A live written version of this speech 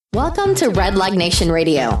Welcome to Red Leg Nation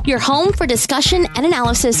Radio, your home for discussion and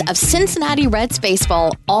analysis of Cincinnati Reds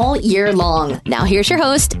baseball all year long. Now here's your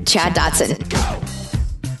host, Chad Dotson.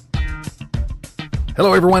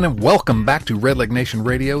 Hello everyone and welcome back to Red Leg Nation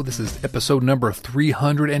Radio. This is episode number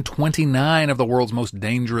 329 of the world's most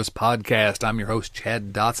dangerous podcast. I'm your host,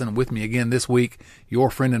 Chad Dotson. With me again this week, your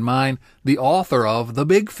friend and mine, the author of The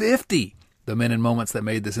Big 50, the men and moments that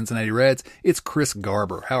made the Cincinnati Reds. It's Chris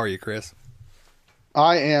Garber. How are you, Chris?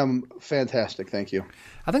 I am fantastic, thank you.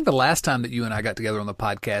 I think the last time that you and I got together on the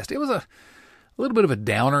podcast, it was a little bit of a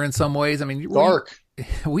downer in some ways. I mean, dark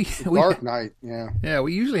night. Yeah,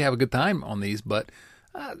 we usually have a good time on these, but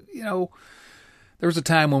there was a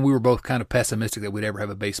time when we were both kind of pessimistic that we'd ever have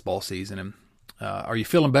a baseball season. And are you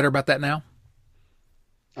feeling better about that now?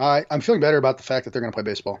 I'm feeling better about the fact that they're going to play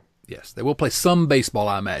baseball. Yes, they will play some baseball,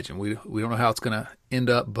 I imagine. We don't know how it's going to end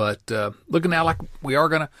up, but looking now like we are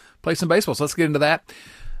going to play some baseball. So let's get into that.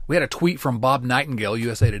 We had a tweet from Bob Nightingale,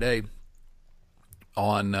 USA Today,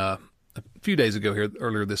 on a few days ago here,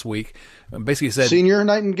 earlier this week. Basically said... Senior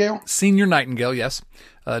Nightingale? Senior Nightingale, yes.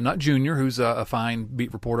 Not Junior, who's a fine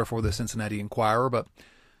beat reporter for the Cincinnati Enquirer, but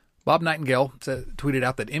Bob Nightingale tweeted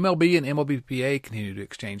out that MLB and MLBPA continue to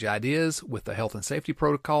exchange ideas with the health and safety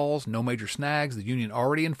protocols, no major snags. The union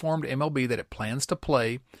already informed MLB that it plans to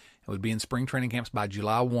play and would be in spring training camps by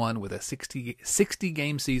July 1 with a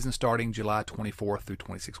 60-game season starting July 24th through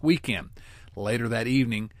 26th weekend. Later that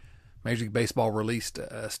evening, Major League Baseball released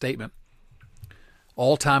a statement.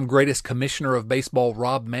 All-time greatest commissioner of baseball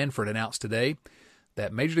Rob Manfred announced today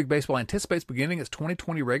that Major League Baseball anticipates beginning its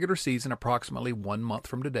 2020 regular season approximately 1 month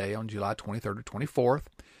from today on July 23rd or 24th.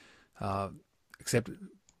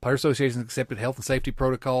 Player Associations accepted health and safety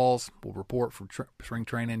protocols. Will report for spring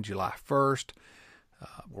training July 1st.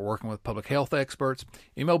 We're working with public health experts.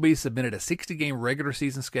 MLB submitted a 60-game regular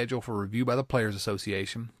season schedule for review by the Players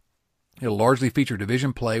Association. It'll largely feature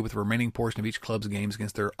division play with the remaining portion of each club's games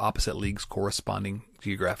against their opposite league's corresponding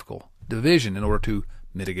geographical division in order to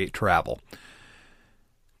mitigate travel.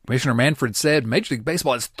 Commissioner Manfred said, Major League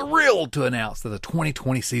Baseball is thrilled to announce that the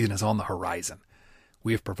 2020 season is on the horizon.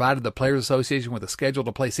 We have provided the Players Association with a schedule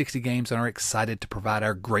to play 60 games and are excited to provide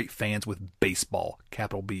our great fans with baseball,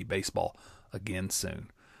 capital B, baseball, again soon.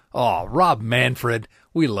 Oh, Rob Manfred,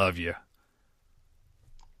 we love you.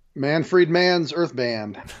 Manfred Mann's Earth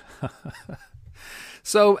Band.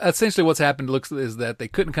 So essentially what's happened is that they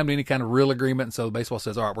couldn't come to any kind of real agreement, and so baseball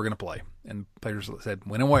says, all right, we're going to play. And players said,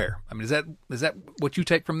 when and where? I mean, is that what you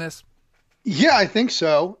take from this? Yeah, I think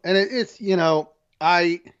so. And it's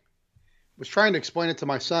I was trying to explain it to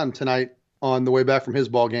my son tonight on the way back from his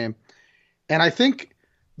ball game. And I think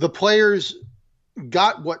the players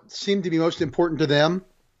got what seemed to be most important to them,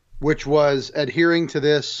 which was adhering to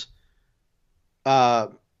this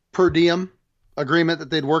per diem agreement that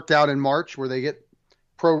they'd worked out in March where they get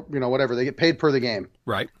they get paid per the game.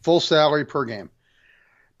 Right. Full salary per game.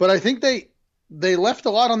 But I think they left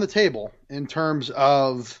a lot on the table in terms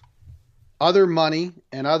of other money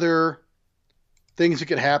and other things that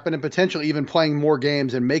could happen and potentially even playing more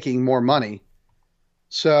games and making more money.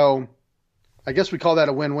 So I guess we call that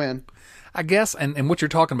a win-win. I guess, and what you're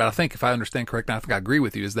talking about, I think if I understand correctly, I think I agree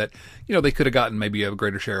with you, is that, they could have gotten maybe a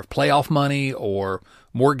greater share of playoff money or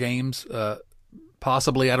more games,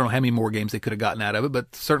 possibly. I don't know how many more games they could have gotten out of it,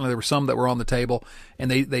 but certainly there were some that were on the table,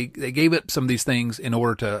 and they gave up some of these things in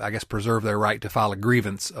order to, I guess, preserve their right to file a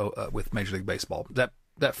grievance with Major League Baseball. Is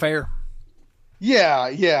that fair? Yeah.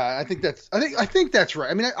 I think that's right.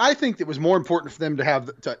 I mean, I think it was more important for them to have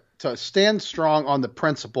to stand strong on the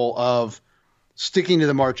principle of sticking to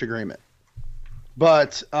the March agreement.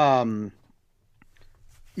 But the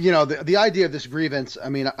idea of this grievance. I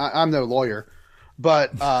mean, I'm no lawyer,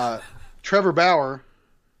 but Trevor Bauer,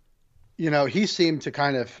 he seemed to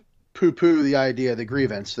kind of poo-poo the idea of the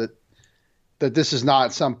grievance that this is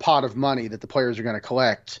not some pot of money that the players are going to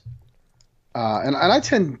collect. And I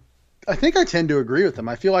tend to agree with them.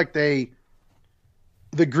 I feel like the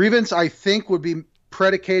grievance, I think, would be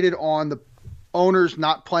predicated on the owners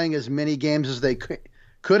not playing as many games as they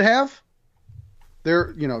could have.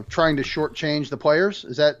 They're, trying to shortchange the players.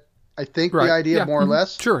 Is that, I think, right. The idea more or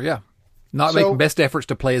less? Sure, yeah. Not making best efforts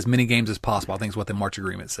to play as many games as possible, I think is what the March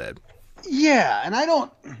agreement said. Yeah, and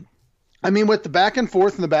with the back and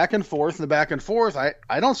forth and the back and forth and the back and forth,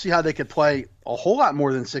 I don't see how they could play a whole lot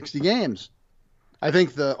more than 60 games. I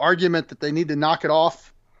think the argument that they need to knock it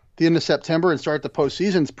off the end of September and start the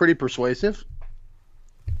postseason is pretty persuasive.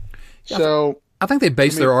 Yeah, I think they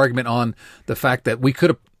based their argument on the fact that we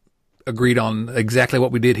could have agreed on exactly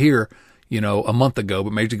what we did here, a month ago,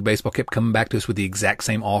 but Major League Baseball kept coming back to us with the exact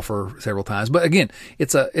same offer several times. But again,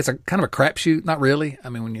 it's a kind of a crapshoot. Not really. I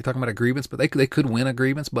mean, when you're talking about a grievance, but they could win a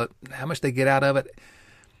grievance, but how much they get out of it,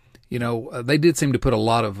 they did seem to put a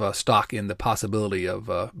lot of stock in the possibility of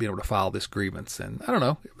being able to file this grievance. And I don't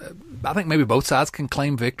know. I think maybe both sides can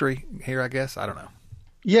claim victory here, I guess. I don't know.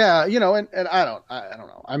 Yeah, and I don't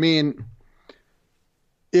know. I mean,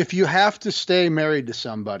 if you have to stay married to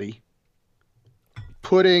somebody,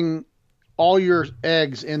 putting all your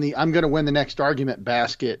eggs in the I'm going to win the next argument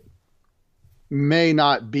basket may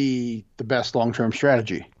not be the best long-term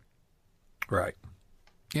strategy. Right.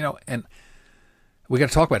 And we got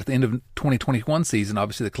to talk about it at the end of 2021 season.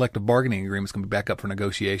 Obviously, the collective bargaining agreement is going to be back up for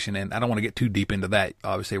negotiation, and I don't want to get too deep into that,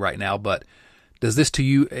 obviously, right now, but does this to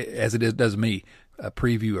you, as it does me,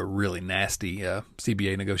 preview a really nasty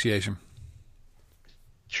CBA negotiation?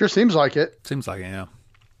 Sure seems like it. Seems like it, yeah.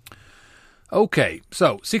 Okay,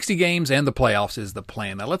 so 60 games and the playoffs is the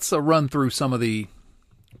plan. Now let's run through some of the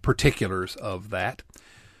particulars of that.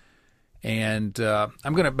 And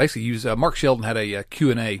I'm going to basically use Mark Sheldon had a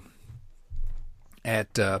Q&A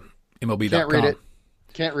at MLB.com.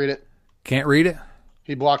 Can't read it. Can't read it?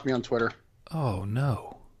 He blocked me on Twitter. Oh,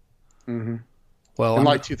 no. Mm-hmm.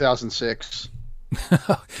 Well, in 2006.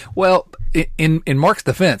 Well, in Mark's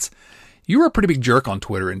defense, you were a pretty big jerk on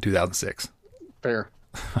Twitter in 2006. Fair.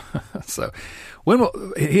 So,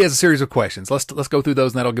 he has a series of questions. Let's go through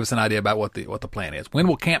those, and that'll give us an idea about what the plan is. When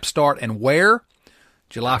will camp start and where?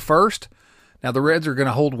 July 1st. Now the Reds are going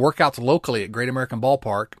to hold workouts locally at Great American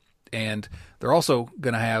Ballpark, and they're also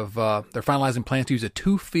going to have they're finalizing plans to use a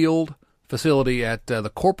 2-field facility at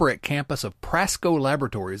the corporate campus of Prasco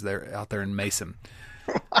Laboratories out there in Mason.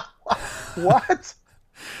 What?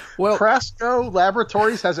 Well, Prasco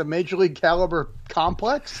Laboratories has a major league caliber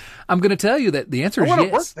complex? I'm going to tell you that the answer is yes. I want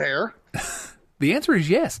to work there. The answer is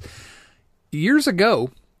yes. Years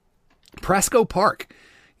ago, Prasco Park.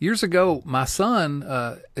 Years ago, my son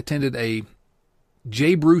attended a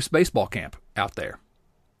Jay Bruce baseball camp out there.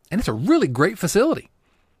 And it's a really great facility.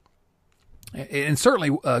 And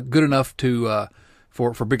certainly good enough to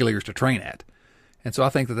for big leaguers to train at. And so I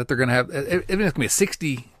think that they're going to have, it's going to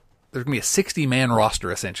be there's going to be a 60-man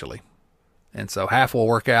roster, essentially. And so half will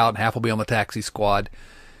work out and half will be on the taxi squad.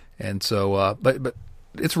 And so, but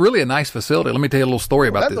it's really a nice facility. Let me tell you a little story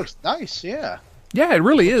about this. That looks nice, yeah. Yeah, it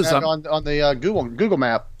really is. On the Google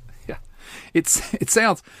map. Yeah. It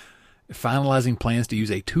sounds finalizing plans to use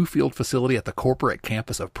a 2-field facility at the corporate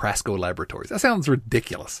campus of Prasco Laboratories. That sounds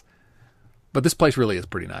ridiculous. But this place really is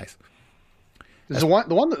pretty nice. The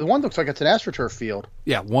one looks like it's an AstroTurf field.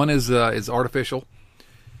 Yeah, one is artificial.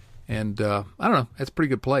 And I don't know, it's a pretty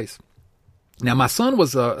good place. Now my son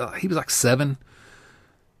was he was like 7,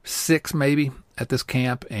 6 maybe at this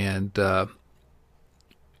camp, and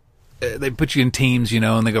they put you in teams,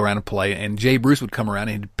 and they go around and play. And Jay Bruce would come around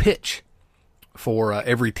and he'd pitch for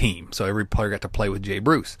every team, so every player got to play with Jay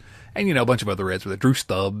Bruce. And a bunch of other Reds with it. Drew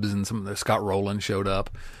Stubbs and some of the Scott Rowland showed up.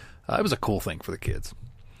 It was a cool thing for the kids,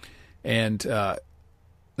 and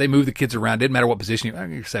they moved the kids around. Didn't matter what position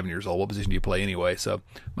you're 7 years old. What position do you play anyway? So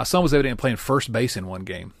my son was evidently playing first base in one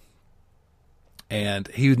game, and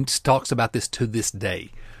he talks about this to this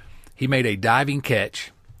day. He made a diving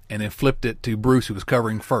catch and then flipped it to Bruce, who was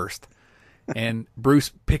covering first. And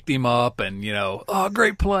Bruce picked him up, and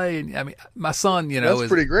great play. And I mean, my son, that's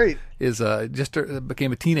pretty great. Is just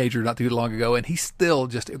became a teenager not too long ago, and he's still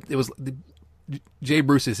Jay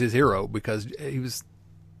Bruce is his hero because he was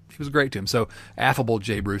great to him. So affable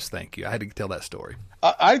Jay Bruce, thank you. I had to tell that story.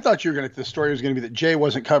 I thought the story was going to be that Jay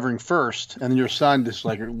wasn't covering first, and then your son just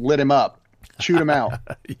lit him up, chewed him out.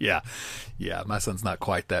 Yeah. My son's not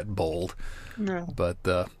quite that bold. No. But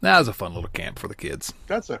that was a fun little camp for the kids.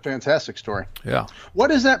 That's a fantastic story. Yeah.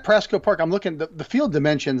 What is that Prasco Park? I'm looking. The field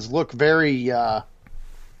dimensions look very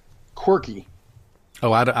quirky.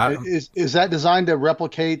 Oh, is that designed to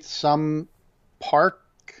replicate some park?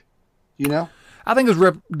 I think it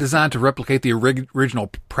was designed to replicate the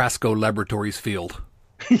original Prasco Laboratories field.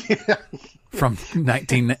 Yeah. From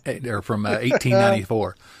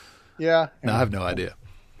 1894. Yeah. No, I have no idea.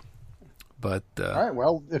 But all right,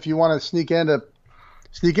 well, if you want to sneak in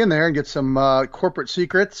there and get some corporate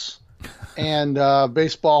secrets and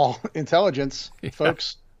baseball intelligence,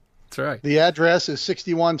 folks. That's right. The address is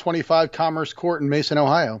 6125 Commerce Court in Mason,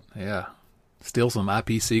 Ohio. Yeah. Steal some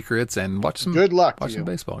IP secrets and watch some good luck. Watch some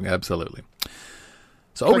baseball. Yeah, absolutely.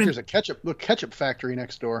 So it's like there's a ketchup factory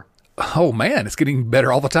next door. Oh man, it's getting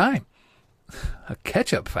better all the time. A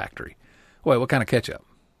ketchup factory. Wait, what kind of ketchup?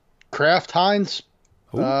 Kraft Heinz.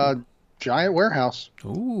 Giant warehouse.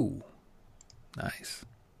 Ooh, nice.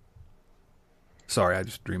 Sorry, I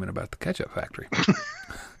just dreaming about the ketchup factory.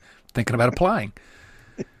 Thinking about applying.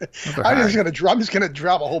 I'm just gonna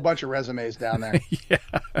drop a whole bunch of resumes down there. Yeah.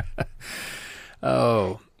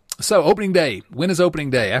 Oh, so opening day. When is opening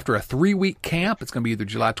day? After a 3-week camp, it's going to be either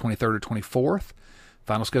July 23rd or 24th.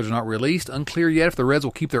 Final schedule not released. Unclear yet if the Reds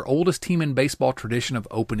will keep their oldest team in baseball tradition of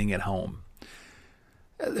opening at home.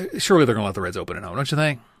 Surely they're going to let the Reds open at home, don't you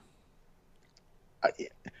think?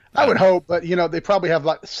 I would hope, but they probably have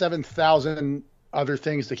like 7,000 other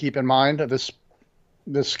things to keep in mind of this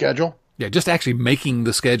schedule. Yeah, just actually making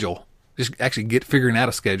the schedule, just actually figuring out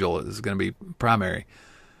a schedule is going to be primary,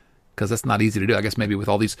 because that's not easy to do. I guess maybe with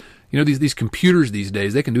all these, these computers these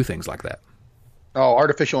days, they can do things like that. Oh,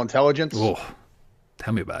 artificial intelligence. Oh,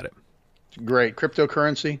 tell me about it. Great.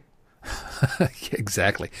 Cryptocurrency.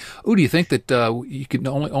 Exactly. Oh, do you think that you could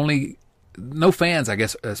only no fans, I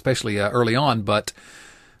guess, especially early on, but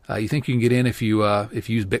you think you can get in if you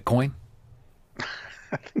use Bitcoin?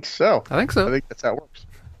 I think so. I think that's how it works.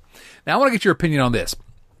 Now, I want to get your opinion on this.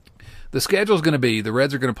 The schedule is going to be, the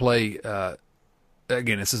Reds are going to play,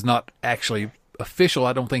 again, this is not actually official,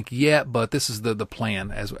 I don't think yet, but this is the plan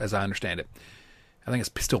as I understand it. I think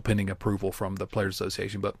it's still pending approval from the Players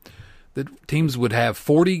Association, but the teams would have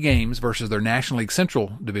 40 games versus their National League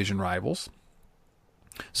Central Division rivals.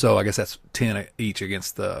 So I guess that's 10 each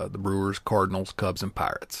against the Brewers, Cardinals, Cubs, and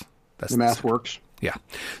Pirates. That's the math works. Yeah.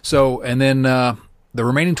 So, and then the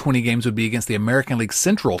remaining 20 games would be against the American League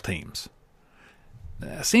Central teams.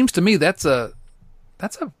 Seems to me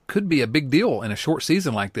could be a big deal in a short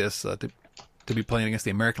season like this to be playing against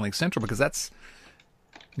the American League Central, because that's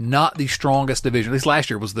not the strongest division. At least last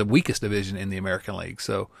year was the weakest division in the American League.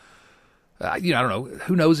 So, I don't know.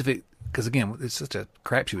 Who knows if it, because again, it's such a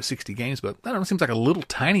crapshoot with 60 games, but I don't know, it seems like a little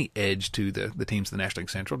tiny edge to the teams in the National League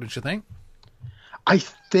Central, don't you think? I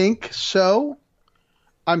think so.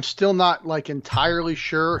 I'm still not entirely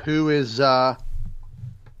sure who's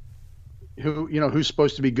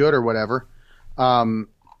supposed to be good or whatever. But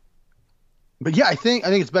yeah, I think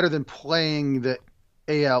it's better than playing the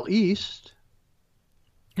AL East,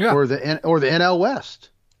 or the NL West.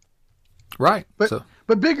 Right.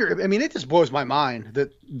 But bigger. I mean, it just blows my mind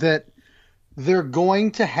that they're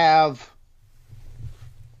going to have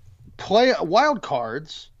play wild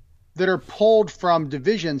cards that are pulled from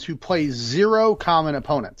divisions who play 0 common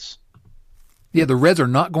opponents. Yeah, the Reds are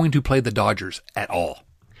not going to play the Dodgers at all.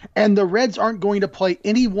 And the Reds aren't going to play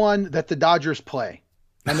anyone that the Dodgers play.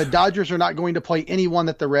 And the Dodgers are not going to play anyone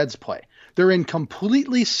that the Reds play. They're in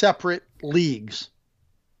completely separate leagues.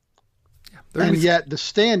 Yeah, and yet the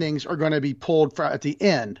standings are going to be pulled at the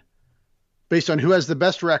end based on who has the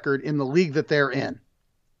best record in the league that they're in.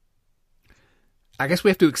 I guess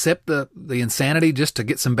we have to accept the insanity just to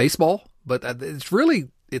get some baseball, but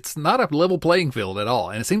it's not a level playing field at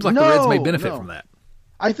all. And it seems like the Reds may benefit from that.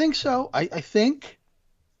 I think so. I think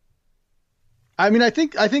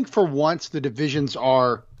for once the divisions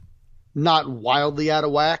are not wildly out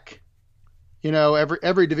of whack.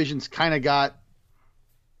 Every division's kind of got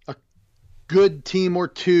a good team or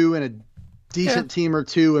two and a decent team or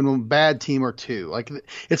two and a bad team or two.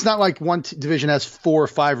 It's not like one division has 4 or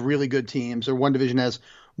 5 really good teams, or one division has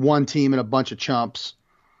one team and a bunch of chumps.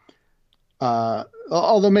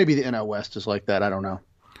 Although maybe the NL West is like that. I don't know.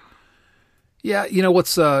 Yeah.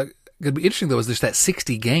 What's going to be interesting though is there's that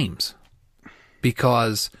 60 games,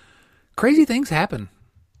 because crazy things happen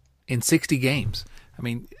in 60 games. I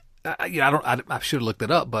mean, I should have looked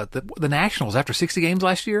it up, but the Nationals, after 60 games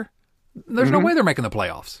last year, there's no way they're making the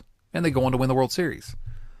playoffs. And they go on to win the World Series.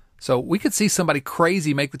 So we could see somebody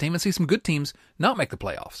crazy make the team and see some good teams not make the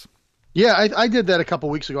playoffs. Yeah, I did that a couple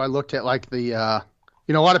weeks ago. I looked at a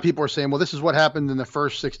lot of people are saying, well, this is what happened in the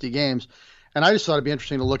first 60 games. And I just thought it'd be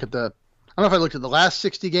interesting to look at I don't know if I looked at the last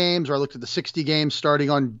 60 games or I looked at the 60 games starting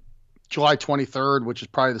on July 23rd, which is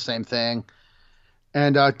probably the same thing.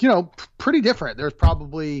 And, pretty different. There's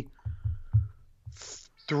probably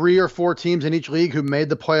 3 or 4 teams in each league who made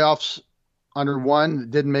the playoffs under one,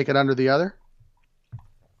 didn't make it under the other.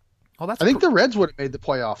 I think the Reds would have made the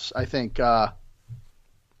playoffs. I think. Here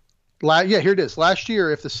it is. Last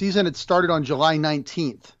year, if the season had started on July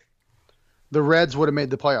 19th, the Reds would have made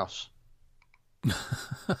the playoffs.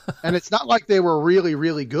 And it's not like they were really,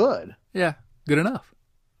 really good. Yeah, good enough.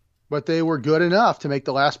 But they were good enough to make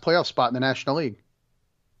the last playoff spot in the National League.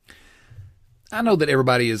 I know that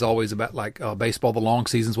everybody is always about baseball. The long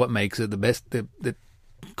season's what makes it the best. The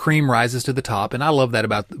cream rises to the top, and I love that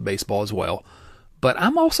about baseball as well. But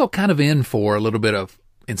I'm also kind of in for a little bit of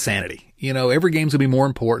insanity. Every game's going to be more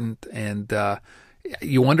important, and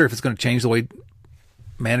you wonder if it's going to change the way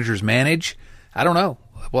managers manage. I don't know.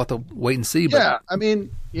 We'll have to wait and see. But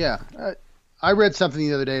I read something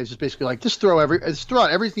the other day. It's just basically like just throw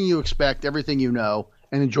out everything you expect, everything you know,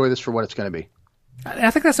 and enjoy this for what it's going to be.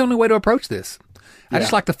 I think that's the only way to approach this. I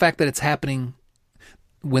just like the fact that it's happening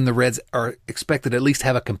when the Reds are expected to at least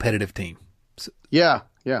have a competitive team. So, yeah.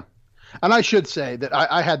 And I should say that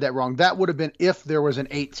I had that wrong. That would have been if there was an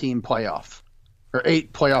 8-team playoff or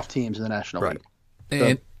 8 playoff teams in the National League.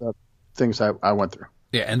 And the things I went through.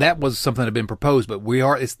 Yeah, and that was something that had been proposed, but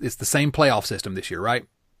it's the same playoff system this year, right?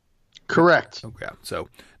 Correct. Okay, so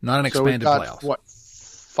not an expanded playoffs. What,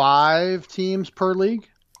 5 teams per league?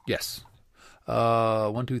 Yes.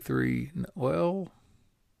 1, 2, 3. Well,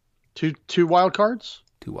 two wild cards.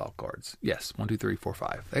 2 wild cards. Yes, 1, 2, 3, 4,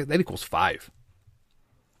 5. That equals 5.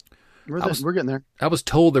 We're getting there. I was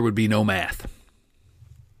told there would be no math.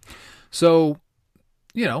 So,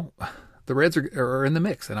 the Reds are in the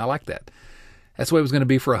mix, and I like that. That's the way it was going to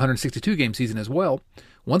be for a 162-game season as well.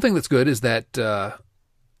 One thing that's good is that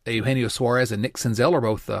Eugenio Suarez and Nick Senzel are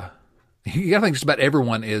both. You got to think just about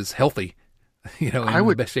everyone is healthy. In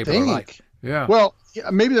the best shape of their life. Yeah. Well,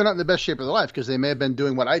 maybe they're not in the best shape of their life because they may have been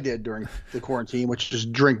doing what I did during the quarantine, which is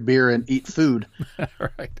drink beer and eat food.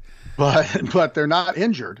 Right. But they're not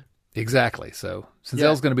injured. Exactly. So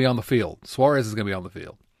Senzel's going to be on the field. Suarez is going to be on the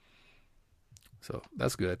field. So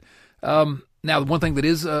that's good. Now, the one thing that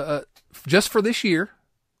is just for this year,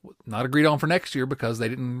 not agreed on for next year because they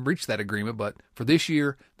didn't reach that agreement, but for this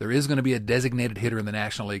year, there is going to be a designated hitter in the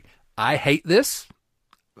National League. I hate this.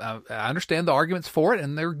 I understand the arguments for it,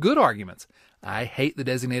 and they're good arguments. I hate the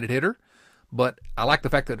designated hitter, but I like the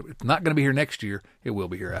fact that it's not going to be here next year. It will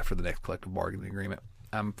be here after the next collective bargaining agreement.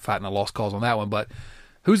 I'm fighting a lost cause on that one, but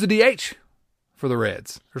who's the DH for the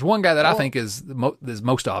Reds? There's one guy that I think is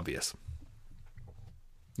most obvious.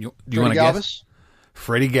 You want to guess?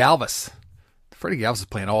 Freddie Galvis. Freddie Galvis is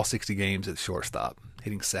playing all 60 games at shortstop,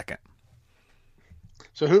 hitting second.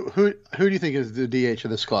 So who do you think is the DH of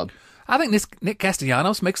this club? I think Nick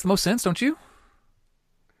Castellanos makes the most sense, don't you?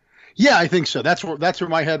 Yeah, I think so. That's where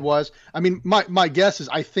my head was. I mean, my guess is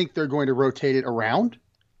I think they're going to rotate it around,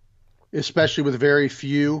 especially with very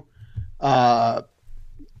few days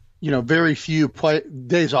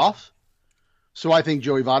off. So I think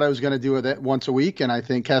Joey Votto is going to do it once a week, and I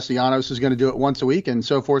think Castellanos is going to do it once a week, and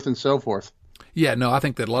so forth and so forth. Yeah, no, I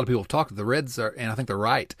think that a lot of people have talked to the Reds, and I think they're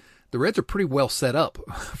right. The Reds are pretty well set up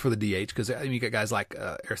for the DH because you got guys like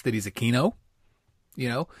Aristides Aquino,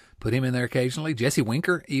 put him in there occasionally. Jesse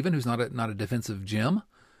Winker, even, who's not a defensive gem.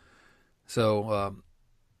 So,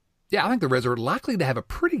 I think the Reds are likely to have a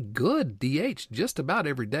pretty good DH just about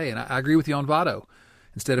every day, and I agree with you on Votto.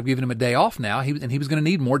 Instead of giving him a day off now, he was going to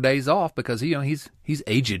need more days off because he's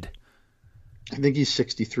aged. I think he's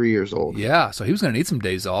 63 years old. Yeah, so he was going to need some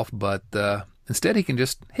days off, but instead he can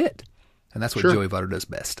just hit, and that's what Joey Votto does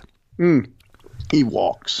best. He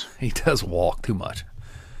walks. He does walk too much.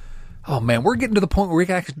 Oh man, we're getting to the point where we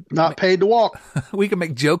can actually not paid to walk. We can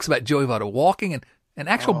make jokes about Joey Votto walking and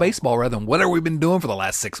actual baseball rather than whatever we've been doing for the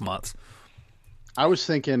last 6 months. I was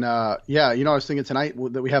thinking, I was thinking tonight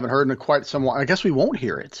that we haven't heard in quite some while. I guess we won't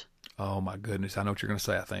hear it. Oh my goodness, I know what you're going to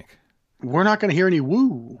say. I think we're not going to hear any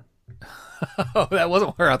woo. Oh, that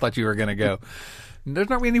wasn't where I thought you were going to go. There's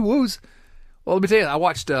not really any woos. Well, let me tell you, I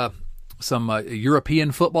watched some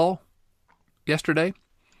European football yesterday.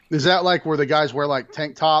 Is that like where the guys wear like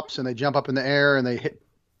tank tops and they jump up in the air and they hit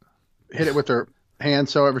it with their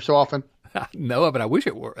hands every so often? No, but I wish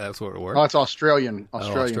it were. That's what it were. Oh, it's Australian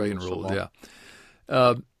rules. Yeah.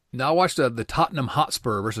 Now I watched the Tottenham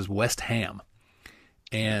Hotspur versus West Ham,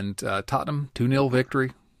 and Tottenham 2-0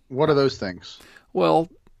 victory. What are those things? Well,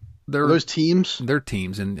 are those teams? They're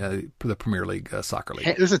teams in the Premier League soccer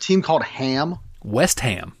league. There's a team called Ham. West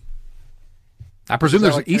Ham. I presume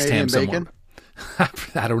there's like East Ham somewhere.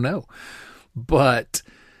 I don't know, but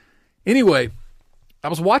anyway. I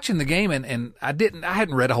was watching the game and I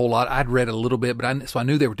hadn't read a whole lot. I'd read a little bit, so I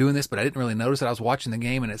knew they were doing this, but I didn't really notice it. I was watching the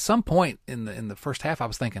game, and at some point in the first half, I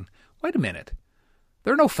was thinking, wait a minute.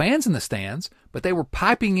 There are no fans in the stands, but they were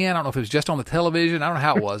piping in. I don't know if it was just on the television. I don't know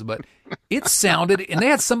how it was, but it sounded, and they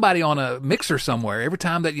had somebody on a mixer somewhere. Every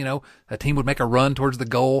time that, a team would make a run towards the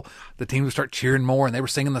goal, the team would start cheering more, and they were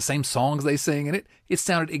singing the same songs they sing, and it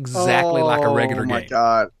sounded exactly like a regular game. Oh, my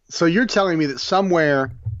God. So you're telling me that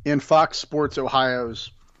somewhere in Fox Sports Ohio's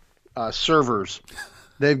servers,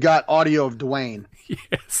 they've got audio of Dwayne.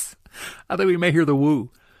 Yes. I think we may hear the woo.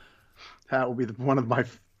 That will be one of my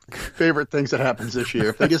favorite things that happens this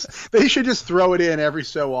year. They should just throw it in every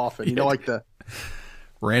so often. Like the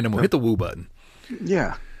random. Hit the woo button.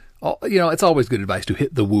 Yeah. It's always good advice to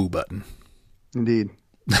hit the woo button. Indeed.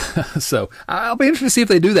 So I'll be interested to see if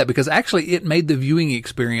they do that because actually it made the viewing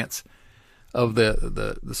experience of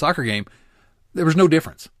the soccer game there was no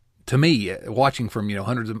difference to me watching from,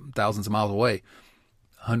 hundreds of thousands of miles away,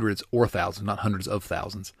 hundreds or thousands, not hundreds of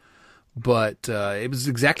thousands, but it was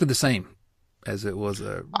exactly the same as it was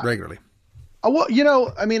regularly.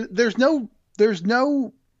 Well, I mean, there's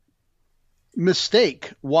no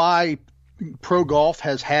mistake why pro golf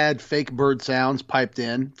has had fake bird sounds piped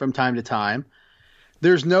in from time to time.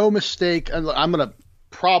 There's no mistake. I'm going to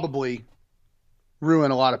probably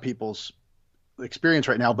ruin a lot of people's experience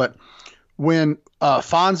right now, but when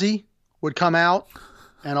Fonzie would come out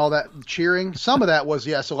and all that cheering, some of that was,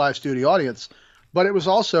 yes, a live studio audience, but it was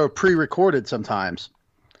also pre-recorded sometimes.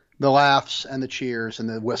 The laughs and the cheers and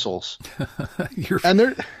the whistles. You're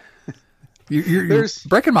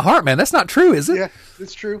breaking my heart, man. That's not true, is it? Yeah,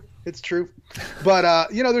 it's true. It's true. But,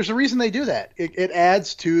 there's a reason they do that. It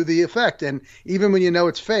adds to the effect. And even when you know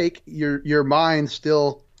it's fake, your mind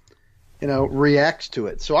still, reacts to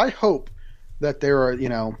it. So I hope that there are,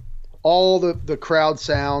 all the crowd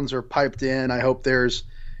sounds are piped in. I hope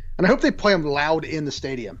they play them loud in the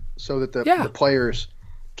stadium so that the players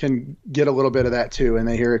can get a little bit of that too. And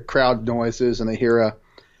they hear crowd noises and they hear a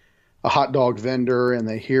hot dog vendor and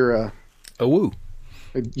they hear a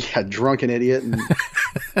drunken idiot. And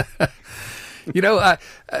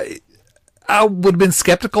I would have been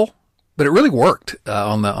skeptical, but it really worked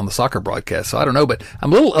on the soccer broadcast. So I don't know, but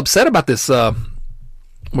I'm a little upset about this.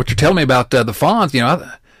 What you're telling me about the Fonz,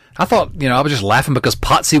 I thought, I was just laughing because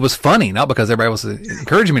Potsy was funny, not because everybody was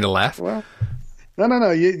encouraging me to laugh. Well,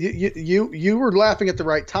 no. You were laughing at the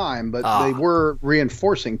right time, but they were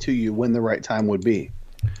reinforcing to you when the right time would be.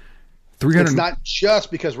 It's not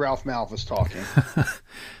just because Ralph Malph was talking.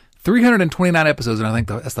 329 episodes, and I think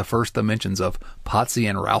that's the first mentions of Potsy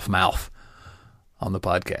and Ralph Malph on the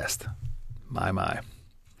podcast. My.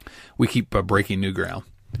 We keep breaking new ground.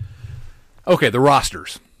 Okay, the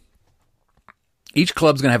rosters. Each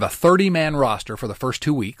club's going to have a 30-man roster for the first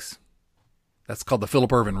 2 weeks. That's called the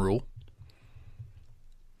Philip Irvin rule.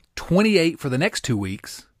 28 for the next 2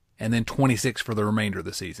 weeks, and then 26 for the remainder of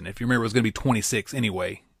the season. If you remember, it was going to be 26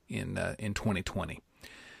 anyway in 2020.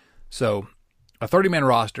 So a 30-man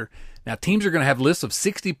roster. Now, teams are going to have lists of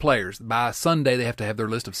 60 players. By Sunday, they have to have their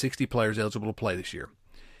list of 60 players eligible to play this year.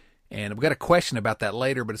 And we've got a question about that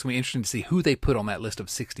later, but it's going to be interesting to see who they put on that list of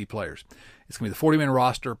 60 players. It's going to be the 40-man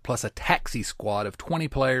roster plus a taxi squad of 20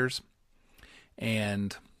 players.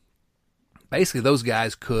 And basically those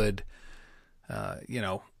guys could,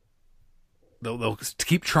 they'll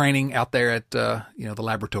keep training out there at, the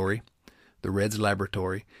laboratory, the Reds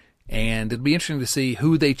laboratory. And it'll be interesting to see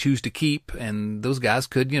who they choose to keep. And those guys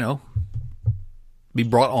could, be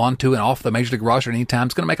brought onto and off the Major League roster at any time.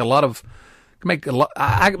 It's going to make a lot of, I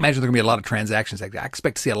imagine there's going to be a lot of transactions. I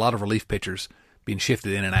expect to see a lot of relief pitchers being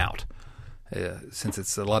shifted in and out, since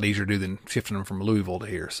it's a lot easier to do than shifting them from Louisville to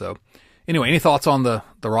here. So anyway, any thoughts on the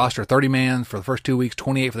roster? 30 man for the first 2 weeks,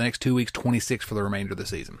 28 for the next 2 weeks, 26 for the remainder of the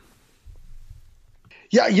season.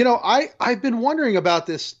 Yeah, I've been wondering about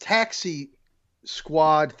this taxi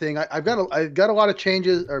squad thing. I've got a lot of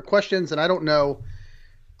changes or questions, and I don't know.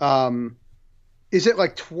 Is it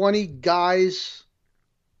like 20 guys,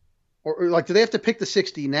 or like do they have to pick the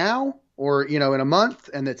 60 now, or in a month,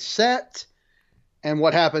 and it's set? And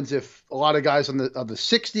what happens if a lot of guys of the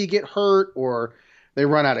 60 get hurt, or they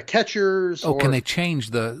run out of catchers? Oh, can they change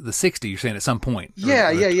the 60? You're saying at some point?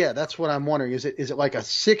 Yeah. That's what I'm wondering. Is it like a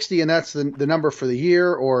 60 and that's the number for the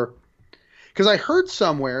year, or because I heard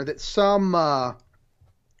somewhere that some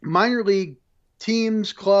minor league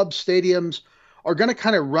teams, clubs, stadiums are going to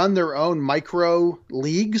kind of run their own micro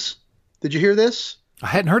leagues. Did you hear this? I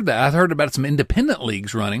hadn't heard that. I've heard about some independent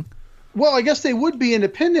leagues running. Well, I guess they would be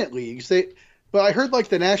independent leagues. But I heard like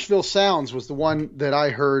the Nashville Sounds was the one that I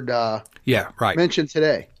heard mentioned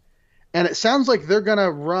today. And it sounds like they're going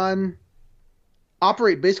to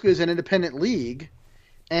operate basically as an independent league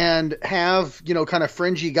and have, kind of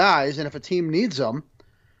fringy guys. And if a team needs them,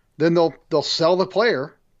 then they'll sell the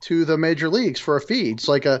player to the major leagues for a fee. It's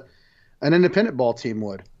like an independent ball team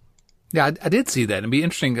would. Yeah, I did see that. It'd be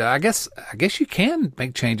interesting. I guess you can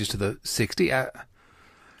make changes to the 60.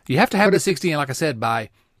 You have to have the 60 in, like I said, by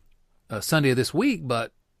Sunday of this week.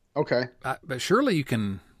 But okay, but surely you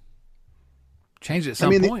can change it at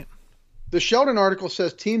some point. The Sheldon article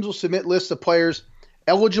says teams will submit lists of players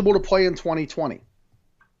eligible to play in 2020.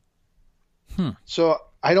 So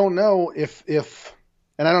I don't know if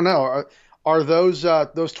and I don't know, are those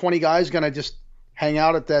 20 guys going to just hang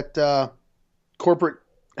out at that corporate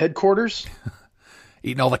headquarters,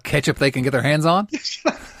 eating all the ketchup they can get their hands on?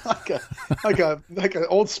 like an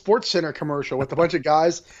old Sports Center commercial with a bunch of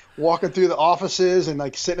guys walking through the offices and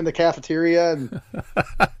like sitting in the cafeteria, and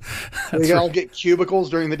they all get cubicles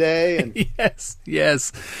during the day. And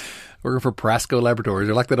yes, working for Prasco Laboratories.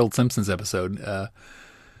 They're like that old Simpsons episode where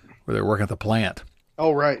they're working at the plant.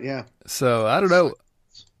 Oh, right, yeah. So I don't know.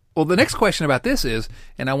 Well, the next question about this is,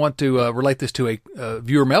 and I want to relate this to a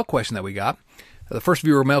viewer mail question that we got. The first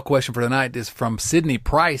viewer mail question for tonight is from Sydney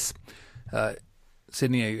Price.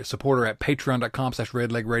 Sydney, a supporter at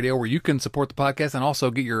patreon.com/redlegradio, where you can support the podcast and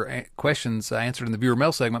also get your questions answered in the viewer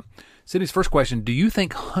mail segment. Sydney's first question: do you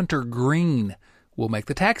think Hunter Green will make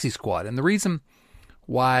the taxi squad? And the reason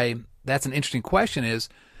why that's an interesting question is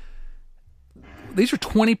these are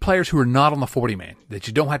 20 players who are not on the 40-man, that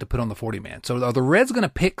you don't have to put on the 40-man. So are the Reds going to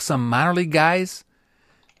pick some minor league guys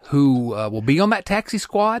who will be on that taxi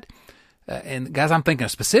squad? And guys I'm thinking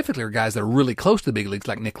of specifically are guys that are really close to the big leagues,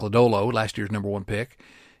 like Nick Lodolo, last year's number 1 pick,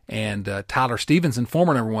 and Tyler Stevenson,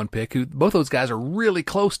 former number 1 pick, who both those guys are really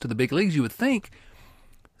close to the big leagues, you would think.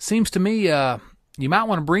 Seems to me you might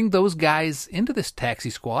want to bring those guys into this taxi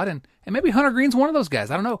squad, and maybe Hunter Green's one of those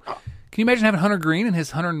guys. I don't know. Can you imagine having Hunter Green and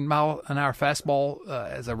his 100-mile-an-hour fastball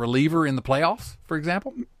as a reliever in the playoffs, for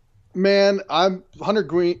example? Man, Hunter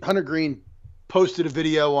Green posted a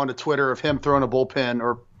video onto Twitter of him throwing a bullpen,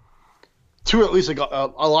 or two, at least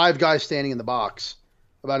a live guy standing in the box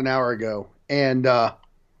about an hour ago. And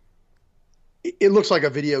it looks like a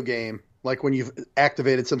video game, like when you've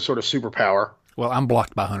activated some sort of superpower. Well, I'm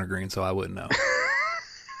blocked by Hunter Green, so I wouldn't know.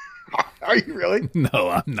 Are you really? No,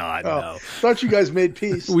 I'm not. No. Thought you guys made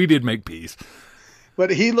peace. We did make peace.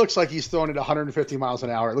 But he looks like he's throwing it 150 miles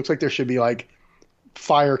an hour. It looks like there should be like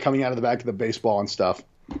fire coming out of the back of the baseball and stuff.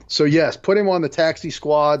 So, yes, put him on the taxi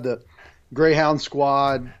squad, the Greyhound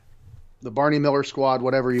squad, the Barney Miller squad,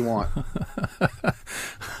 whatever you want.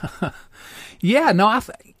 Yeah, no,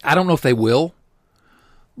 I don't know if they will,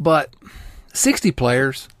 but 60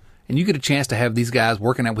 players, and you get a chance to have these guys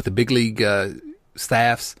working out with the big league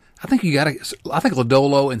staffs. I think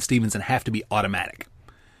Lodolo and Stevenson have to be automatic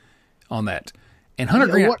on that. And Hunter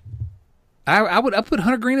Green, I would put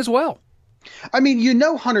Hunter Green as well. I mean,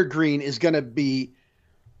 Hunter Green is going to be,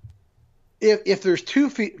 if there's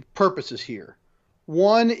two purposes here.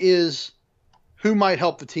 One is who might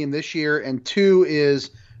help the team this year, and two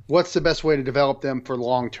is what's the best way to develop them for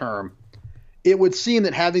long term. It would seem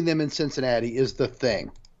that having them in Cincinnati is the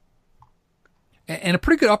thing. And a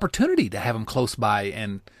pretty good opportunity to have them close by,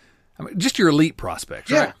 and I mean, just your elite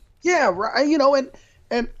prospects, right? Yeah, right.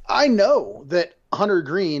 And I know that Hunter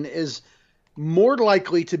Green is more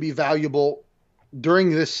likely to be valuable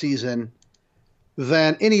during this season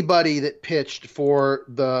than anybody that pitched for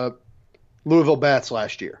the Louisville Bats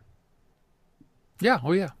last year. Yeah,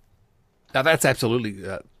 oh yeah. Now that's absolutely,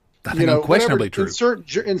 I think, unquestionably true.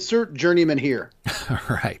 Insert journeyman here.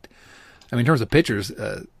 Right. I mean, in terms of pitchers,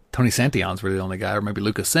 Tony Santillan's really the only guy, or maybe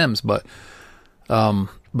Lucas Sims, but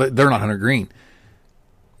they're not Hunter Green.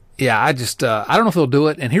 Yeah, I don't know if they'll do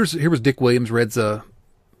it. And here was Dick Williams, Reds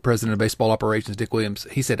president of baseball operations, Dick Williams.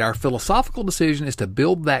 He said, our philosophical decision is to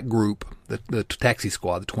build that group, the taxi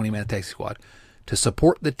squad, the 20-man taxi squad, to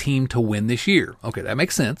support the team to win this year. Okay, that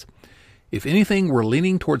makes sense. If anything, we're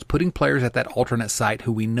leaning towards putting players at that alternate site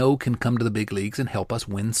who we know can come to the big leagues and help us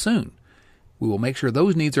win soon. We will make sure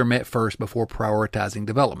those needs are met first before prioritizing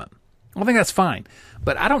development. I think that's fine,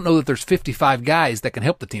 but I don't know that there's 55 guys that can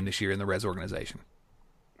help the team this year in the Reds organization.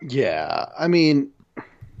 Yeah, I mean,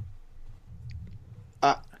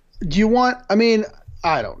 do you want? I mean,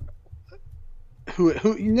 I don't know.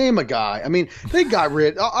 Who name a guy? I mean, they got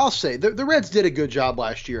rid. I'll say the Reds did a good job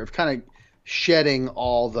last year of kind of shedding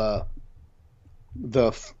all the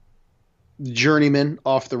journeymen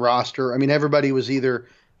off the roster. I mean, everybody was either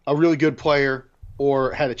a really good player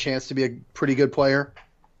or had a chance to be a pretty good player.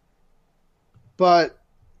 But,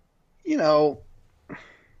 I don't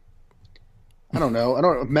know. I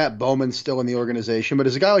don't know if Matt Bowman's still in the organization, but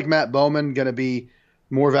is a guy like Matt Bowman going to be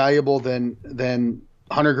more valuable than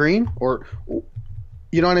Hunter Green? Or,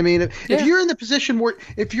 you know what I mean? If you're in a position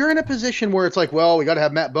where it's like, well, we got to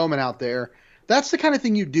have Matt Bowman out there, that's the kind of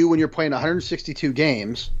thing you do when you're playing 162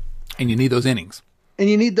 games. And you need those innings.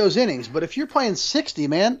 But if you're playing 60,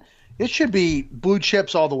 man, it should be blue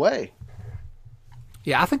chips all the way.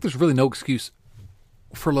 Yeah, I think there's really no excuse.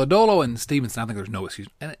 For Lodolo and Stevenson, I think there's no excuse.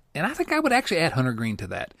 And I think I would actually add Hunter Green to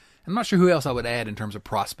that. I'm not sure who else I would add in terms of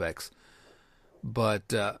prospects.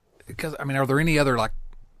 But, because, I mean, are there any other, like,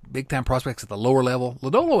 big-time prospects at the lower level?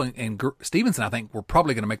 Lodolo and Stevenson, I think, were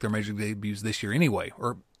probably going to make their major league debuts this year anyway.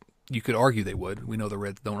 Or you could argue they would. We know the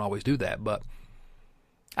Reds don't always do that. But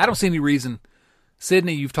I don't see any reason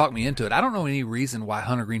Sydney, you've talked me into it. I don't know any reason why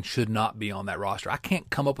Hunter Green should not be on that roster. I can't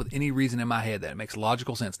come up with any reason in my head that it makes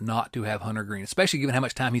logical sense not to have Hunter Green, especially given how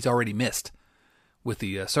much time he's already missed with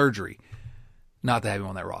the surgery, not to have him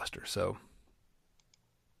on that roster. So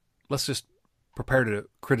let's just prepare to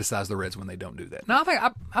criticize the Reds when they don't do that. No,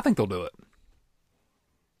 I think they'll do it.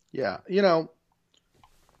 Yeah,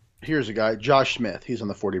 here's a guy, Josh Smith. He's on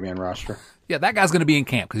the 40-man roster. Yeah, that guy's going to be in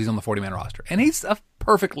camp because he's on the 40-man roster. And he's a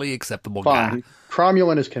perfectly acceptable guy.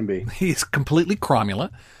 Cromulent as can be. He's completely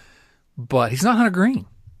cromulent, but he's not Hunter Green.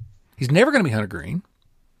 He's never going to be Hunter Green.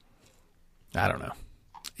 I don't know.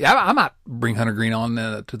 Yeah, I might bring Hunter Green on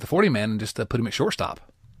to the 40-man and just put him at shortstop.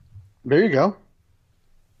 There you go.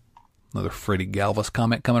 Another Freddie Galvis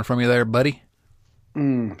comment coming from you there, buddy.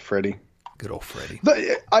 Freddie. Good old Freddie.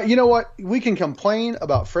 You know what? We can complain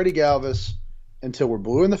about Freddie Galvis until we're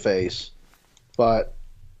blue in the face, but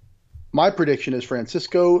my prediction is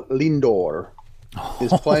Francisco Lindor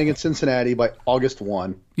is playing in Cincinnati by August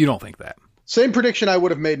 1. You don't think that? Same prediction I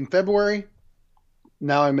would have made in February.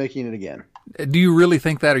 Now I'm making it again. Do you really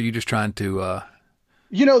think that, or are you just trying to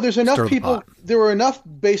there's enough people. There were enough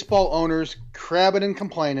baseball owners crabbing and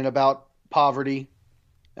complaining about poverty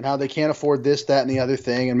and how they can't afford this, that, and the other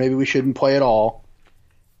thing, and maybe we shouldn't play at all.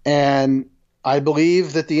 And I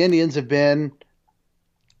believe that the Indians have been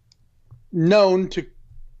known to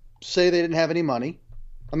say they didn't have any money.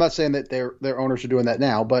 I'm not saying that their owners are doing that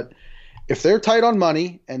now, but if they're tight on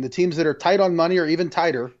money and the teams that are tight on money are even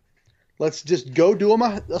tighter, let's just go do them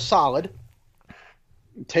a solid.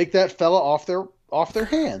 Take that fella off their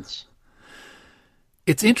hands.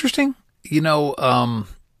 It's interesting.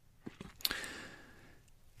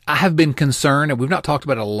 I have been concerned, and we've not talked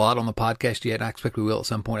about it a lot on the podcast yet, and I expect we will at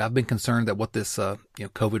some point. I've been concerned that what this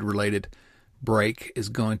COVID-related break is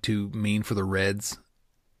going to mean for the Reds,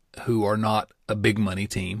 who are not a big money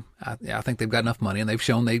team. I think they've got enough money, and they've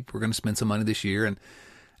shown they were going to spend some money this year, and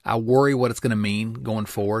I worry what it's going to mean going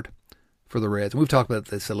forward for the Reds. And we've talked about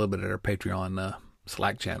this a little bit at our Patreon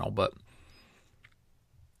Slack channel, but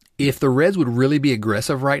if the Reds would really be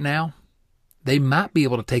aggressive right now, they might be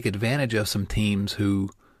able to take advantage of some teams who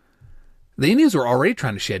the Indians are already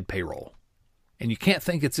trying to shed payroll. And you can't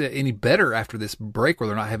think it's any better after this break where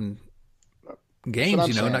they're not having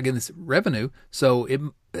games, not getting this revenue. So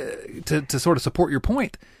to sort of support your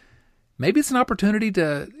point, maybe it's an opportunity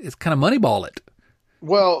it's kind of moneyball it.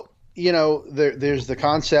 Well, there's the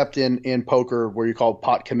concept in poker where you call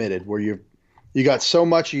pot committed, where you got so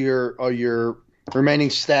much of your remaining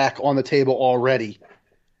stack on the table already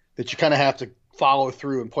that you kind of have to follow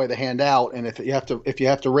through and play the hand out. And if you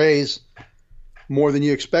have to raise more than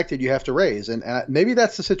you expected, you have to raise. And maybe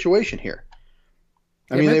that's the situation here.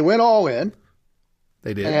 I mean, they went all in.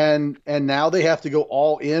 They did. And now they have to go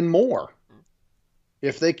all in more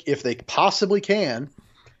if they possibly can,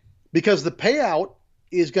 because the payout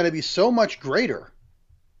is going to be so much greater.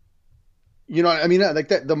 You know what I mean? Like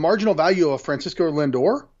that, the marginal value of Francisco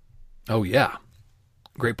Lindor. Oh yeah.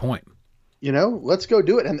 Great point. Let's go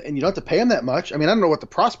do it. And you don't have to pay him that much. I mean, I don't know what the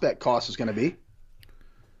prospect cost is going to be.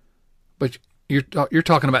 But you're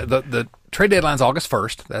talking about the trade deadline's August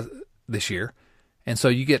 1st this year. And so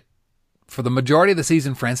you get, for the majority of the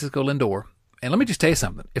season, Francisco Lindor. And let me just tell you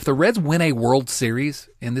something. If the Reds win a World Series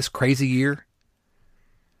in this crazy year,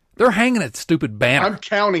 they're hanging a stupid banner. I'm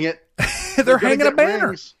counting it. They're hanging a banner.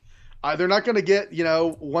 Rings. They're not going to get,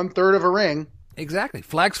 1/3 of a ring. Exactly.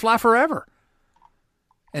 Flags fly forever.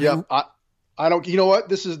 And yeah, I don't. You know what?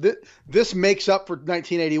 This makes up for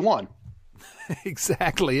 1981.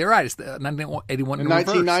 Exactly. You're right. It's the 1981 and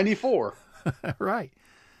 1994. Right.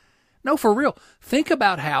 No, for real. Think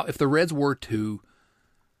about how if the Reds were to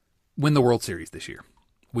win the World Series this year,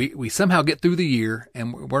 we somehow get through the year,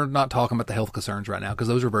 and we're not talking about the health concerns right now because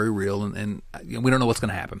those are very real, and we don't know what's going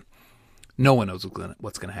to happen. No one knows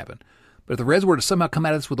what's going to happen. But if the Reds were to somehow come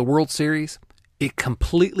at us with a World Series, it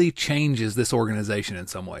completely changes this organization in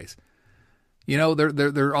some ways.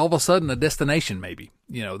 They're all of a sudden a destination, maybe.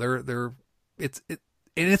 It's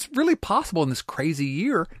really possible in this crazy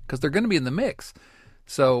year because they're going to be in the mix.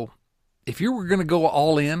 So if you were going to go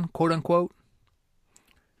all in, quote unquote,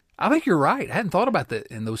 I think you're right. I hadn't thought about that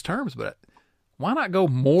in those terms, but why not go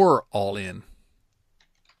more all in?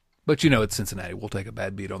 But it's Cincinnati. We'll take a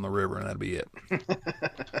bad beat on the river, and that'll be it.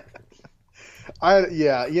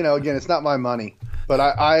 Again, it's not my money, but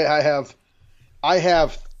I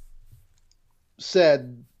have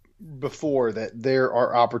said before that there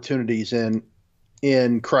are opportunities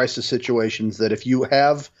in crisis situations that if you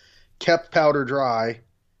have kept powder dry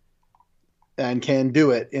and can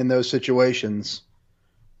do it in those situations,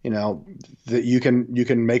 that you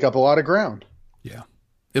can make up a lot of ground. Yeah.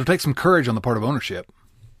 it'll take some courage on the part of ownership,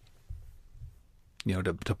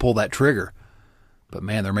 to pull that trigger. But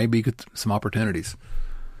man, there may be some opportunities.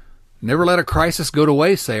 Never let a crisis go to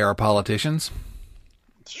waste, say our politicians.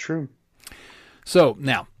 It's true. So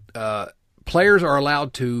now, players are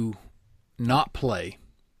allowed to not play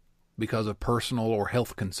because of personal or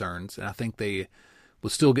health concerns, and I think they will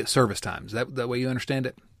still get service times. That way you understand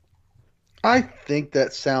it? I think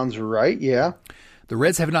that sounds right, yeah. The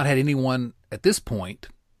Reds have not had anyone at this point,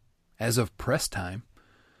 as of press time,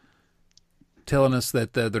 telling us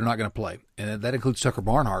that they're not going to play. And that includes Tucker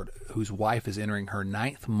Barnhart, whose wife is entering her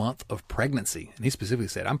 9th month of pregnancy. And he specifically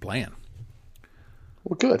said, I'm playing.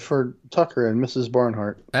 Well, good for Tucker and Mrs.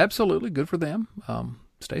 Barnhart. Absolutely. Good for them.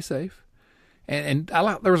 Stay safe. And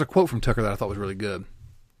there was a quote from Tucker that I thought was really good.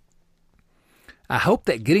 I hope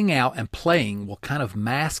that getting out and playing will kind of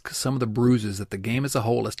mask some of the bruises that the game as a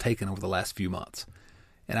whole has taken over the last few months.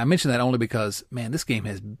 And I mention that only because, man, this game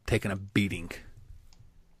has taken a beating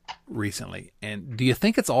recently. And do you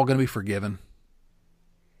think it's all going to be forgiven?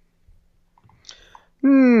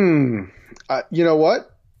 You know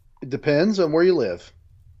what? It depends on where you live.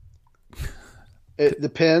 It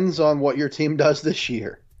depends on what your team does this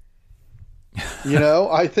year.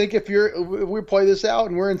 I think if we play this out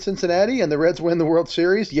and we're in Cincinnati and the Reds win the World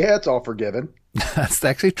Series, yeah, it's all forgiven. That's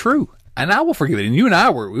actually true. And I will forgive it. And you and I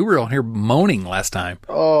we were on here moaning last time.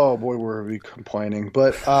 Oh boy, were we complaining.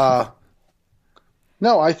 But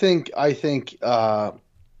no, I think the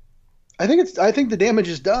damage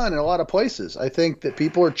is done in a lot of places. I think that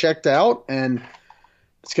people are checked out, and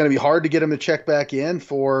it's going to be hard to get them to check back in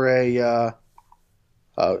for a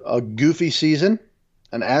goofy season,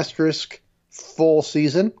 an asterisk full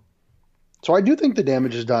season. So I do think the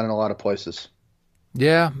damage is done in a lot of places.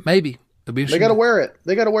 Yeah, maybe. They got to wear it.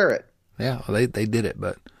 Yeah, well, they did it,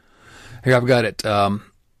 but here I've got it.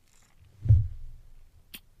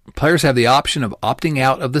 Players have the option of opting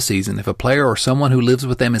out of the season. If a player or someone who lives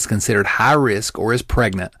with them is considered high risk or is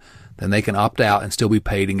pregnant, then they can opt out and still be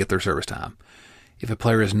paid and get their service time. If a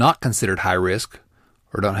player is not considered high risk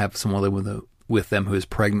or don't have someone live with them who is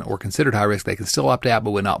pregnant or considered high risk, they can still opt out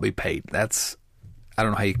but would not be paid. I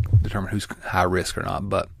don't know how you determine who's high risk or not,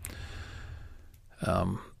 but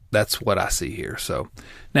that's what I see here. So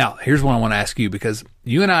now here's what I want to ask you, because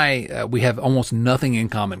you and I, we have almost nothing in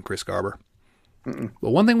common, Chris Garber. Mm-mm. But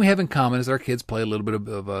one thing we have in common is our kids play a little bit of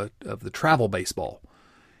the travel baseball.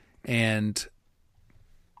 And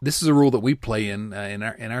this is a rule that we play in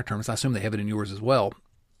our tournaments. I assume they have it in yours as well.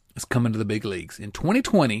 It's coming to the big leagues. In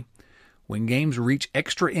 2020, when games reach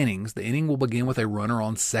extra innings, the inning will begin with a runner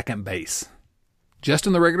on second base. Just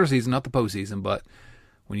in the regular season, not the postseason, but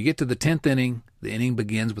when you get to the 10th inning, the inning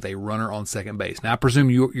begins with a runner on second base. Now, I presume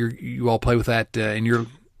you all play with that in your.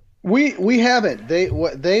 We haven't. They've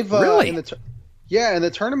really in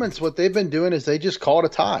the tournaments. What they've been doing is they just call it a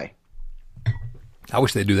tie. I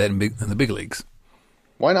wish they'd do that in the big leagues.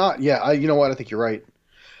 Why not? Yeah, you know what? I think you're right.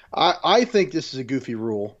 I think this is a goofy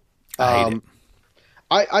rule. I hate it.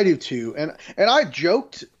 I do too, and I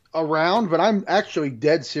joked around, but I'm actually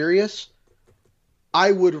dead serious.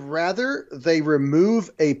 I would rather they remove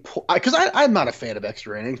because I'm not a fan of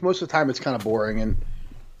extra innings. Most of the time, it's kind of boring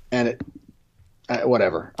and it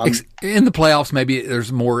whatever. In the playoffs, maybe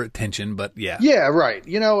there's more attention, but yeah. Yeah, right.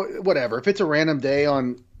 Whatever. If it's a random day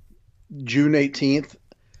on June 18th,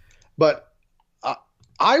 but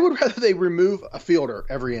I would rather they remove a fielder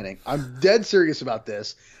every inning. I'm dead serious about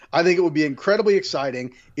this. I think it would be incredibly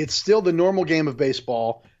exciting. It's still the normal game of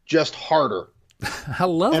baseball, just harder. I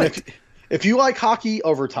love it. If you like hockey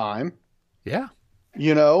overtime, yeah,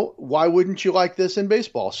 why wouldn't you like this in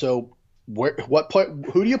baseball? So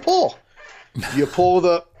who do you pull? Do you pull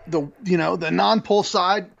the non-pull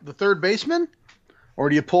side, the third baseman, or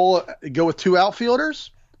do you go with two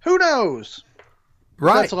outfielders? Who knows?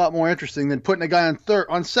 Right. That's a lot more interesting than putting a guy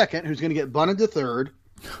on second who's going to get bunted to third,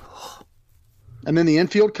 and then the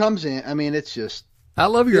infield comes in. I mean, it's just. I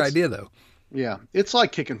love your idea, though. Yeah, it's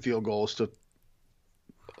like kicking field goals to.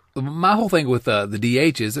 My whole thing with the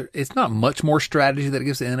DH is it's not much more strategy that it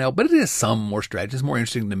gives the NL, but it is some more strategy. It's more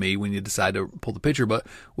interesting to me when you decide to pull the pitcher. But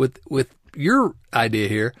with your idea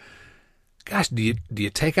here, gosh, do you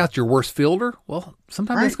take out your worst fielder? Well,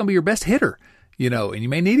 sometimes that's going to be your best hitter, and you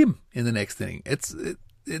may need him in the next inning. It's a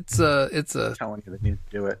telling you they need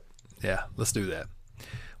to do it. Yeah, let's do that.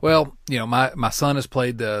 Well, my son has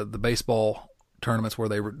played the baseball tournaments where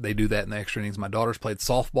they do that in the extra innings. My daughter's played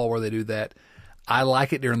softball where they do that. I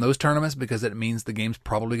like it during those tournaments because it means the game's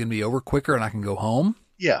probably going to be over quicker and I can go home.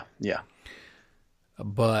 Yeah.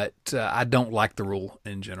 But I don't like the rule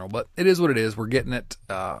in general. But it is what it is. We're getting it.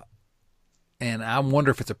 and I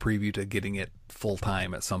wonder if it's a preview to getting it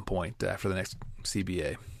full-time at some point after the next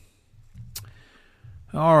CBA.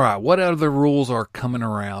 All right, what other rules are coming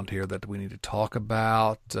around here that we need to talk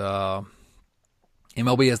about?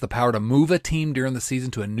 MLB has the power to move a team during the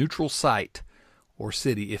season to a neutral site or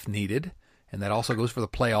city if needed, and that also goes for the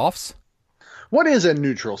playoffs. What is a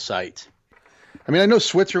neutral site? I mean, I know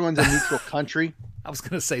Switzerland's a neutral country. I was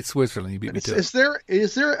going to say Switzerland. You beat me to it.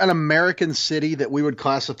 Is there an American city that we would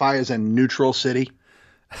classify as a neutral city?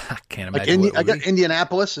 I can't imagine. I got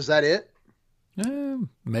Indianapolis. Is that it?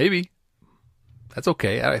 Maybe. That's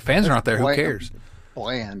okay. Fans are not there. Who cares?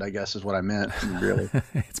 Bland, I guess, is what I meant. Really,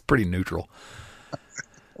 it's pretty neutral.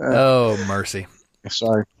 Oh, mercy.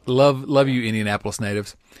 Sorry. Love you, Indianapolis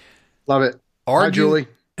natives. Love it. Hi, Julie.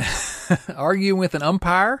 Arguing with an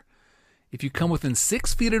umpire. If you come within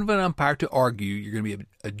 6 feet of an umpire to argue, you're going to be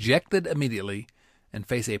ejected immediately and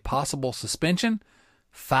face a possible suspension.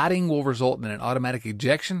 Fighting will result in an automatic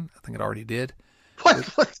ejection. I think it already did.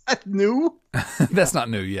 What's that new? That's not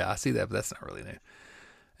new. Yeah, I see that, but that's not really new.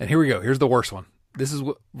 And here we go. Here's the worst one. This is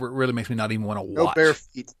what really makes me not even want to watch. No bare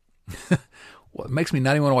feet. What makes me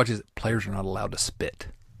not even want to watch is players are not allowed to spit.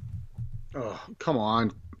 Oh, come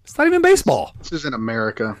on. It's not even baseball. This isn't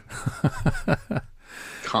America.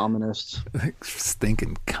 Communists.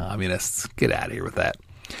 Stinking communists. Get out of here with that.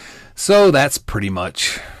 So that's pretty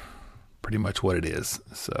much what it is.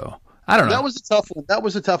 So I don't know. That was a tough one. That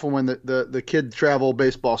was a tough one when the kid travel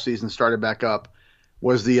baseball season started back up.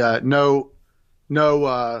 Was the no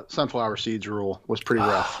sunflower seeds rule was pretty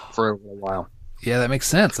rough for a while. Yeah, that makes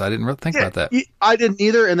sense. I didn't really think about that. I didn't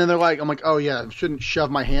either. And then I'm like, oh yeah, I shouldn't shove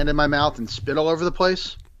my hand in my mouth and spit all over the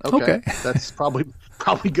place. Okay. That's probably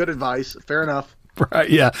good advice. Fair enough. Right.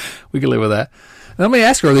 Yeah, we can live with that. Now, let me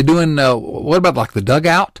ask you: are they doing? What about like the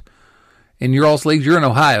dugout in your all's leagues? You're in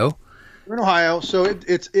Ohio. We're in Ohio, so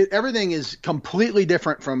everything is completely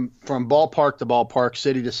different from ballpark to ballpark,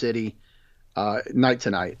 city to city, night to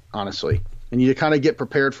night. Honestly, and you kind of get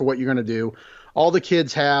prepared for what you're going to do. All the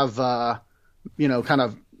kids have, kind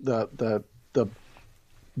of the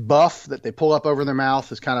buff that they pull up over their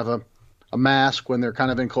mouth is kind of a mask when they're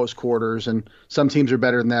kind of in close quarters, and some teams are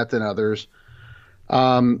better than that than others.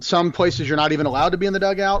 Some places you're not even allowed to be in the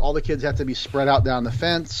dugout. All the kids have to be spread out down the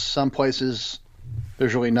fence. Some places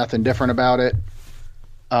there's really nothing different about it.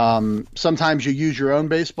 Sometimes you use your own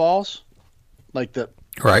baseballs, like the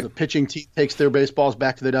pitching team takes their baseballs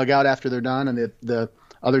back to the dugout after they're done, and the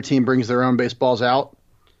other team brings their own baseballs out.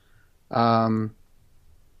 We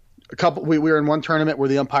were in one tournament where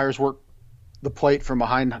the umpires worked the plate from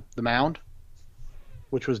behind the mound,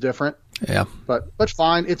 which was different. Yeah, but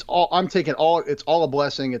fine. It's all a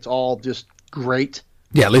blessing. It's all just great.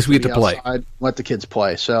 Yeah, at least we get to play. Let the kids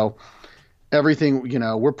play. So everything,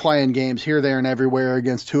 we're playing games here, there, and everywhere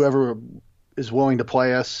against whoever is willing to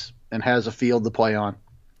play us and has a field to play on.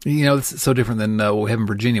 It's so different than what we have in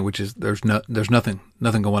Virginia, which is there's nothing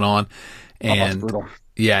going on, and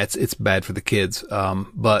yeah, it's bad for the kids.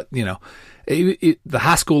 But the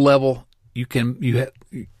high school level,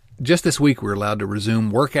 just this week we're allowed to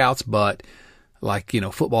resume workouts, but like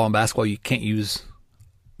football and basketball, you can't use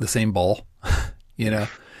the same ball,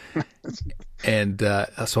 and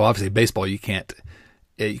so obviously baseball you can't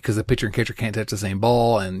because the pitcher and catcher can't touch the same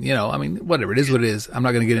ball, and whatever it is, what it is. I'm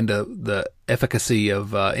not going to get into the efficacy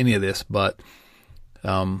of any of this, but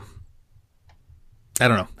I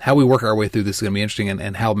don't know how we work our way through this is going to be interesting,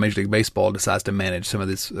 and how Major League Baseball decides to manage some of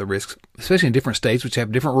this risks, especially in different states which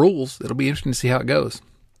have different rules. It'll be interesting to see how it goes.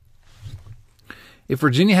 If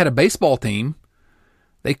Virginia had a baseball team,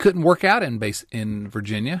 they couldn't work out in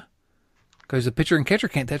Virginia because the pitcher and catcher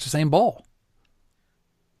can't touch the same ball.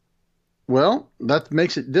 Well, that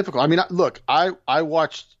makes it difficult. I mean, look, I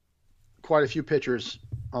watched quite a few pitchers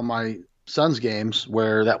on my son's games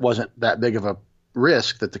where that wasn't that big of a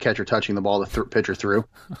risk that the catcher touching the ball the pitcher threw.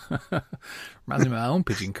 Reminds me of my own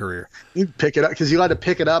pitching career. You pick it up because you had to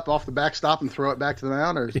pick it up off the backstop and throw it back to the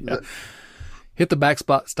mound, or hit the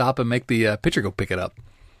backstop and make the pitcher go pick it up.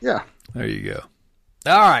 Yeah, there you go.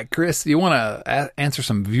 All right, Chris, you want to answer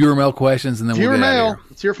some viewer mail questions, and then we'll get out of here.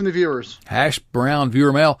 Let's hear from the viewers. Hash Brown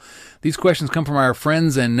viewer mail. These questions come from our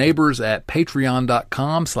friends and neighbors at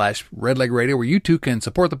patreon.com/redlegradio, where you too can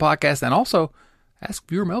support the podcast and also ask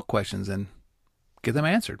viewer mail questions and get them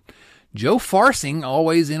answered. Joe Farsing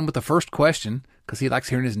always in with the first question because he likes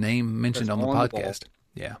hearing his name mentioned on the podcast.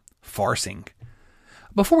 Yeah, Farsing.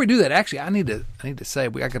 Before we do that, actually, I need to say I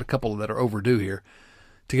got a couple that are overdue here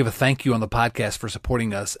to give a thank you on the podcast for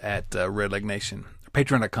supporting us at Red Leg Nation.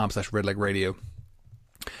 Patreon.com/redlegradio.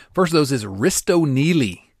 First of those is Risto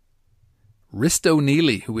Neely.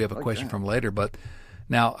 Who we have a question from later, but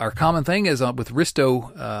Now, our common thing is with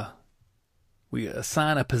Risto, we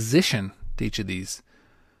assign a position to each of these.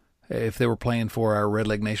 If they were playing for our Red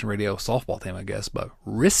Leg Nation Radio softball team, I guess. But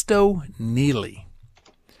Risto Neely,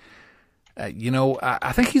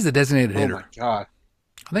 I think he's a designated hitter. Oh, my God.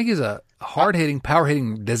 I think he's a hard-hitting,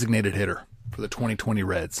 power-hitting designated hitter for the 2020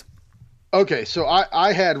 Reds. Okay, so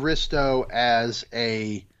I had Risto as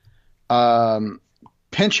a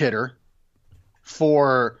pinch hitter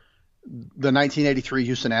for the 1983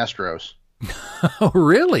 Houston Astros. Oh,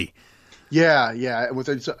 really? Yeah, with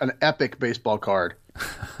an epic baseball card.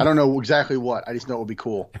 I don't know exactly what. I just know it would be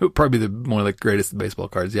cool. It would probably be one of the greatest baseball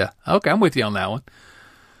cards, yeah. Okay, I'm with you on that one.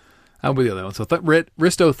 So,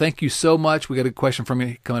 Risto, thank you so much. We got a question from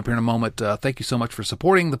you coming up here in a moment. Thank you so much for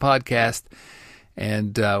supporting the podcast,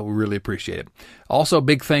 and we really appreciate it. Also, a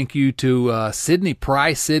big thank you to Sydney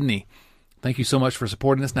Price. Sydney, thank you so much for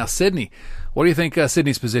supporting us. Now, Sydney, what do you think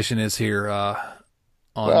Sydney's position is here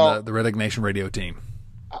on the Red Leg Nation Radio team?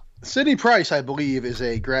 Sydney Price, I believe, is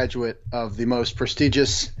a graduate of the most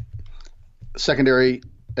prestigious secondary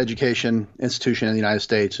education institution in the United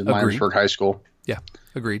States, in Miamisburg High School. Yeah,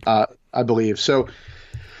 agreed. I believe. So,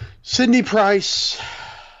 Sydney Price,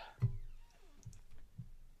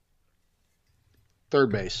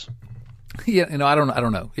 third base. Yeah, I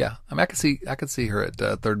don't know. Yeah, I mean, I could see her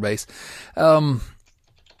at third base. In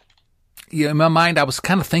my mind, I was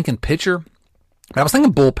kind of thinking pitcher. I was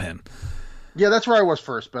thinking bullpen. Yeah, that's where I was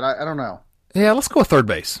first, but I don't know. Yeah, let's go with third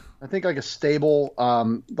base. I think like a stable,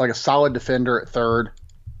 like a solid defender at third.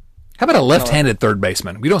 How about a left-handed third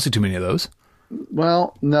baseman? We don't see too many of those.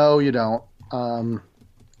 Well, no, you don't. I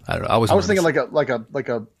don't know. I was thinking like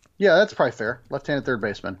a. Yeah, that's probably fair. Left-handed third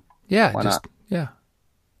baseman. Yeah, why not? Yeah.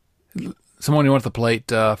 Someone who went to the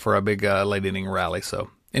plate for a big late inning rally. So,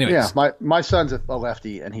 anyways. Yeah, my son's a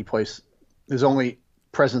lefty, and he plays. His only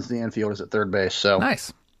presence in the infield is at third base. So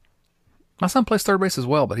nice. My son plays third base as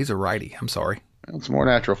well, but he's a righty. I'm sorry. It's more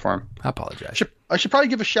natural for him. I apologize. I should probably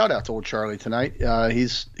give a shout out to old Charlie tonight.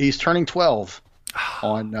 He's turning 12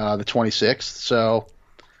 on the 26th. So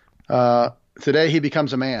today he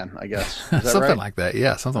becomes a man, I guess. Is that something right? like that.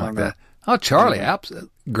 Yeah, something like that. Oh, Charlie,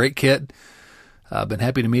 great kid. Been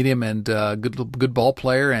happy to meet him, and good ball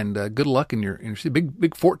player, and good luck in your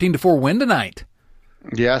big 14-4 win tonight.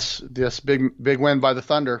 Yes, big win by the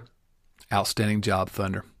Thunder. Outstanding job,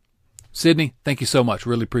 Thunder. Sydney, thank you so much.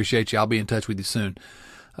 Really appreciate you. I'll be in touch with you soon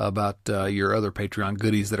about your other Patreon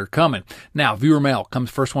goodies that are coming. Now, viewer mail comes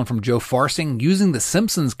first one from Joe Farsing. Using the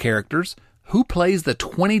Simpsons characters, who plays the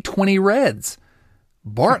 2020 Reds?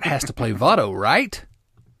 Bart has to play Votto, right?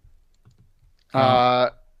 I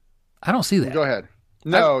don't see that. Go ahead.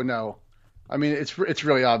 No. I mean, it's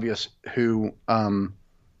really obvious who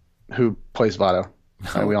plays Votto.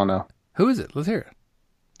 We all know. Who is it? Let's hear it.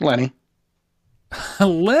 Lenny.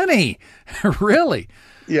 Lenny, really?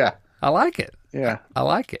 Yeah, I like it. Yeah, I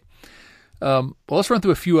like it. Well, let's run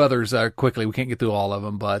through a few others quickly. We can't get through all of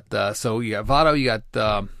them, but so you got Votto. You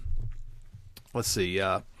got let's see,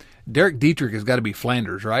 Derek Dietrich has got to be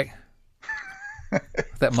Flanders, right?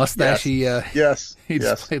 That mustache he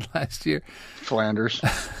just played last year. Flanders.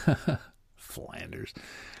 Flanders.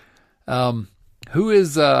 Who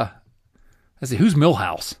is let's see, who's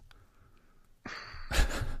Milhouse?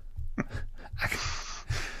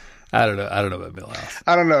 I don't know about Milhouse.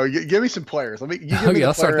 I don't know. Give me some players. You give me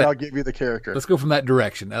the player, and I'll give you the character. Let's go from that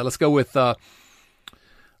direction. Let's go with Freddie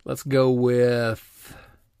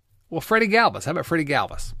Galvis. How about Freddie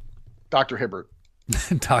Galvis? Dr. Hibbert.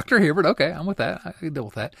 Dr. Hibbert. Okay, I'm with that. I can deal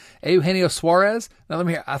with that. Eugenio Suarez. Now let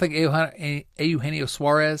me hear. I think Eugenio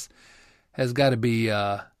Suarez has got to be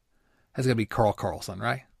Carl Carlson,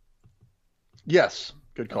 right? Yes.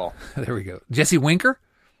 Good call. There we go. Jesse Winker.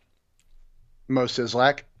 Mo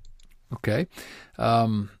Sizlak. Okay.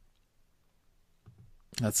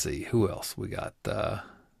 Let's see. Who else we got?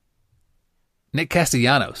 Nick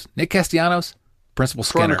Castellanos. Principal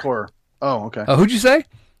Skinner. Troy McClure. Oh, okay. Who'd you say?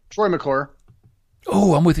 Troy McClure.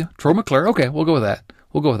 Oh, I'm with you. Troy McClure. Okay, we'll go with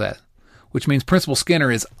that. Which means Principal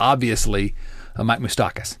Skinner is obviously Mike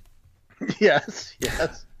Moustakas. Yes.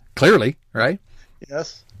 Clearly, right?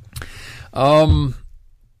 Yes.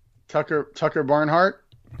 Tucker Barnhart.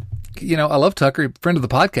 I love Tucker, friend of the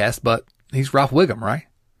podcast, but he's Ralph Wiggum, right?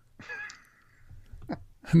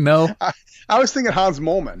 No. I was thinking Hans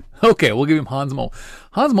Moleman. Okay, we'll give him Hans Moleman.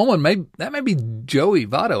 Hans Moleman may be Joey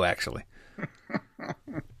Votto, actually.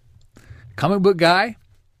 Comic book guy.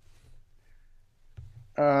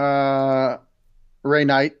 Ray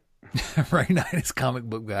Knight. Ray Knight is comic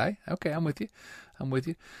book guy. Okay, I'm with you.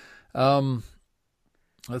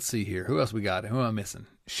 Let's see here. Who else we got? Who am I missing?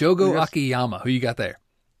 Shogo Akiyama. Who you got there?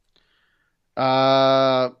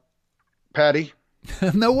 Patty.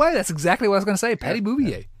 No way. That's exactly what I was going to say. Patty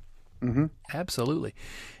Bouvier. Mm-hmm. Absolutely.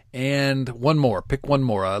 And one more. Pick one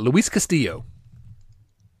more. Luis Castillo.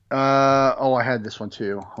 I had this one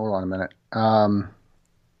too. Hold on a minute.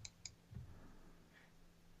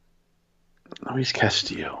 Luis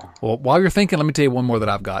Castillo. Well, while you're thinking, let me tell you one more that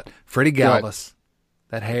I've got. Freddie Galvis.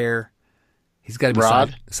 That hair. He's got to be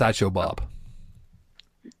Sideshow Bob.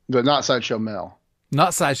 But not Sideshow Mel.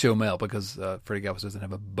 Not Sideshow Mel, because Freddie Galvis doesn't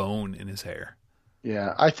have a bone in his hair.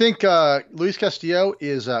 Yeah. I think Luis Castillo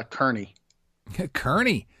is Kearney.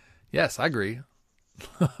 Kearney. Yes, I agree.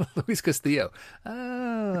 Luis Castillo. I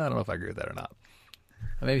don't know if I agree with that or not.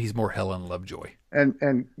 Maybe he's more Helen Lovejoy.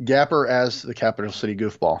 And Gapper as the Capital City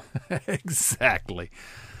Goofball. Exactly.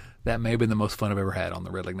 That may have been the most fun I've ever had on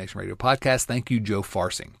the Red Leg Nation Radio podcast. Thank you, Joe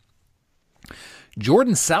Farsing.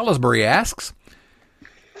 Jordan Salisbury asks,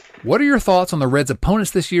 what are your thoughts on the Reds'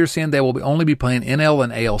 opponents this year, seeing they will only be playing NL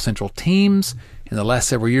and AL Central teams? In the last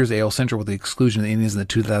several years, AL Central, with the exclusion of the Indians and the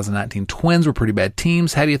 2019 Twins, were pretty bad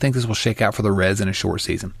teams. How do you think this will shake out for the Reds in a short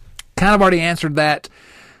season? Kind of already answered that.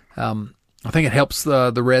 I think it helps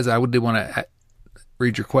the Reds. I did want to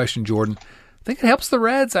read your question, Jordan. I think it helps the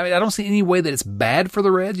Reds. I mean, I don't see any way that it's bad for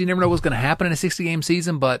the Reds. You never know what's going to happen in a 60-game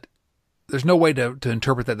season, but there's no way to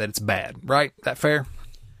interpret that it's bad, right? That fair?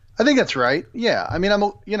 I think that's right. Yeah. I mean,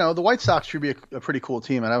 the White Sox should be a pretty cool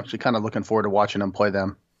team, and I'm actually kind of looking forward to watching them play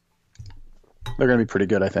them. They're going to be pretty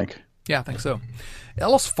good, I think. Yeah, I think so.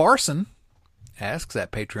 Ellis Farson asks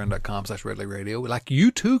at patreon.com/redlegradio, like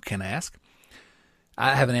you too can ask.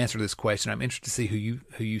 I haven't answered this question. I'm interested to see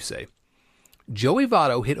who you say. Joey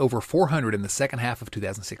Votto hit over 400 in the second half of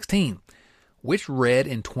 2016. Which Red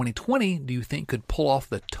in 2020 do you think could pull off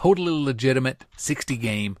the totally legitimate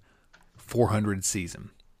 60-game 400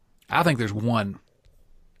 season? I think there's one.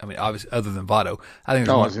 I mean, obviously, other than Votto, I think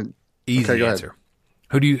there's one easy answer.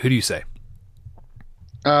 Who do you say?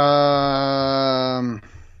 You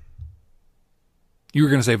were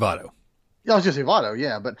going to say Votto. I was going to say Votto,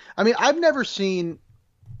 yeah. But, I mean, I've never seen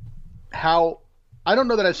I don't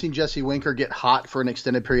know that I've seen Jesse Winker get hot for an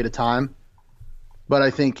extended period of time, but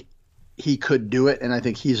I think he could do it, and I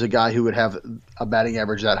think he's a guy who would have a batting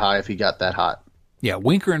average that high if he got that hot. Yeah,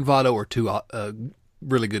 Winker and Votto are two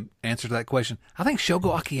really good answers to that question. I think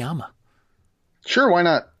Shogo Akiyama. Sure, why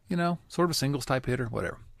not? Sort of a singles-type hitter,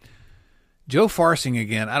 whatever. Joe Farsing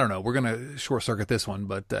again. I don't know. We're going to short-circuit this one,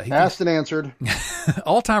 but he asked and answered.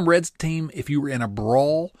 All-time Reds team if you were in a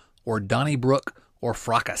brawl or Donnybrook or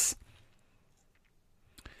fracas.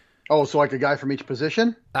 Oh, so like a guy from each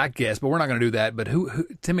position? I guess, but we're not going to do that. But who?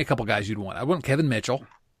 Tell me a couple guys you'd want. I want Kevin Mitchell.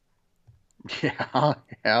 Yeah,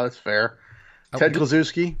 that's fair. Ted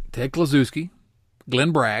Kluszewski.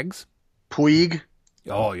 Glenn Braggs. Puig.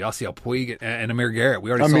 Oh, y'all see how Puig and Amir Garrett. We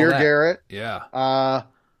already saw that. Amir Garrett. Yeah.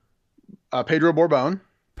 Pedro Borbon.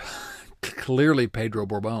 Clearly Pedro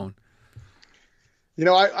Borbon.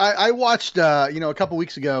 I watched, a couple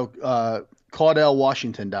weeks ago, Claudel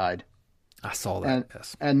Washington died. I saw that,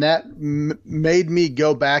 yes. And that made me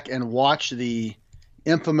go back and watch the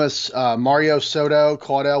infamous Mario Soto,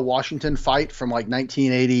 Claudel Washington fight from like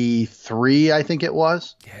 1983, I think it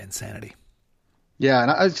was. Yeah, insanity. Yeah, and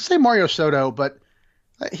I was going to say Mario Soto, but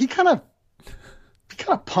he kind of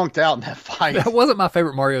punked out in that fight. That wasn't my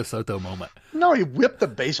favorite Mario Soto moment. No, he whipped the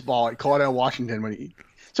baseball at Claudel Washington when he.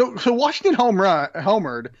 So Washington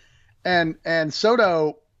homered, and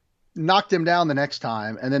Soto knocked him down the next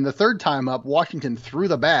time, and then the third time up, Washington threw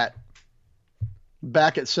the bat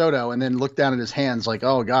back at Soto, and then looked down at his hands like,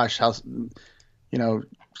 oh gosh,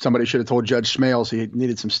 somebody should have told Judge Smales he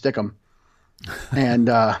needed some stickum, and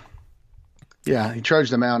yeah, he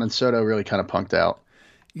charged him out, and Soto really kind of punked out.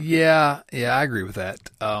 Yeah, I agree with that.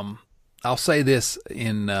 I'll say this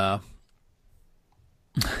in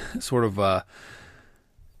sort of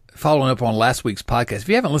following up on last week's podcast. If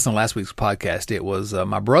you haven't listened to last week's podcast, it was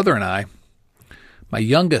my brother and I, my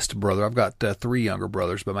youngest brother. I've got 3 younger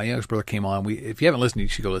brothers, but my youngest brother came on. If you haven't listened, you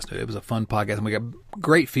should go listen to it. It was a fun podcast, and we got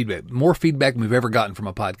great feedback, more feedback than we've ever gotten from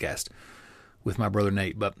a podcast with my brother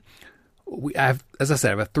Nate. But as I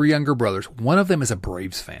said, I have 3 younger brothers. One of them is a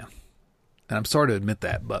Braves fan. And I'm sorry to admit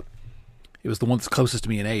that, but it was the one that's closest to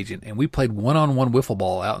me in age. And we played one-on-one wiffle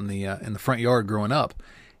ball out in the front yard growing up.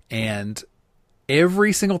 And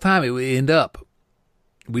every single time it would end up,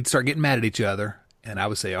 we'd start getting mad at each other. And I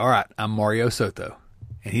would say, all right, I'm Mario Soto.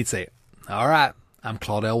 And he'd say, all right, I'm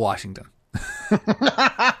Claudel Washington. And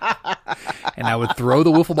I would throw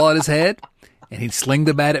the wiffle ball at his head, and he'd sling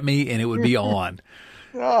the bat at me, and it would be on.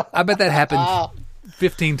 I bet that happened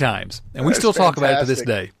 15 times. And we still talk about it to this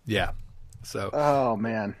day. Yeah. So. Oh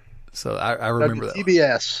man. So I remember that.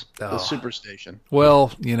 TBS, the Oh. Superstation.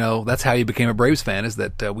 Well, that's how you became a Braves fan, is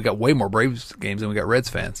that we got way more Braves games than we got Reds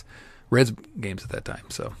games at that time.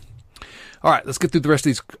 So, all right, let's get through the rest of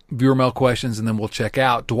these viewer mail questions, and then we'll check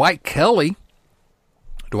out. Dwight Kelly,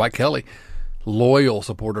 loyal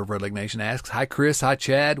supporter of Red Leg Nation, asks, "Hi, Chris. Hi,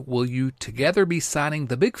 Chad. Will you together be signing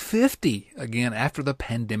the Big 50 again after the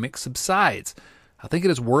pandemic subsides? I think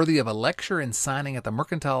it is worthy of a lecture and signing at the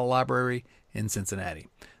Mercantile Library in Cincinnati.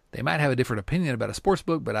 They might have a different opinion about a sports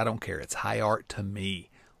book, but I don't care. It's high art to me.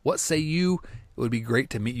 What say you? It would be great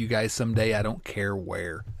to meet you guys someday. I don't care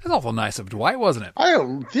where." That's awful nice of Dwight, wasn't it?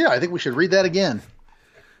 I think we should read that again.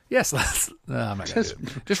 Yes. I'm not gonna do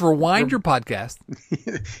it. Just rewind your podcast.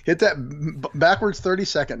 Hit that backwards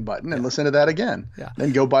 30-second button and listen to that again. Yeah.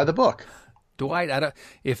 Then go buy the book. Dwight,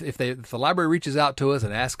 if the library reaches out to us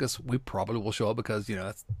and asks us, we probably will show up because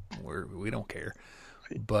we don't care.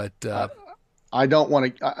 But I don't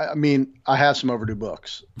want to. I mean, I have some overdue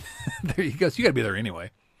books. there you go. So you got to be there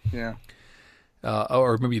anyway. Yeah.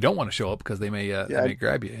 Or maybe you don't want to show up because they may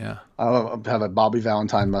grab you. Yeah. I'll have a Bobby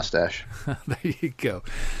Valentine mustache. There you go.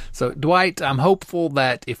 So Dwight, I'm hopeful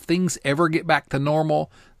that if things ever get back to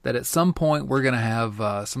normal, that at some point we're going to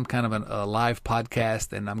have some kind of a live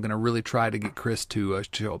podcast, and I'm going to really try to get Chris to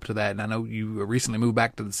show up to that. And I know you recently moved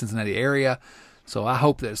back to the Cincinnati area, so I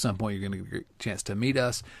hope that at some point you're going to get a chance to meet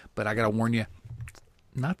us. But I got to warn you,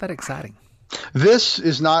 not that exciting. This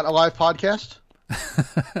is not a live podcast?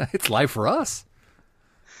 It's live for us.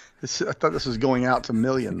 I thought this was going out to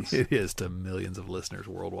millions. It is to millions of listeners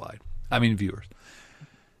worldwide. I mean, viewers.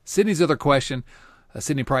 Sydney's other question,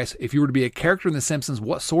 Sydney Price, if you were to be a character in The Simpsons,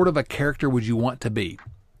 what sort of a character would you want to be?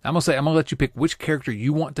 I'm gonna let you pick which character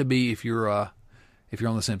you want to be if you're on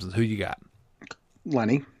The Simpsons. Who you got?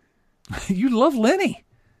 Lenny. You love Lenny.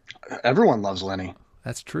 Everyone loves Lenny.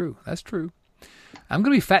 That's true. I'm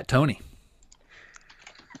gonna be Fat Tony.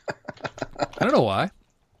 I don't know why.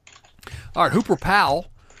 All right, Hooper Powell.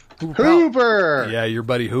 Hooper! Yeah, your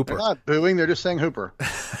buddy Hooper. They're not booing, they're just saying Hooper.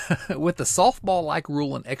 With the softball-like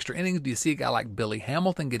rule and extra innings, do you see a guy like Billy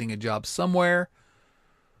Hamilton getting a job somewhere?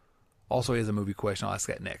 Also, he has a movie question. I'll ask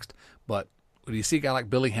that next. But do you see a guy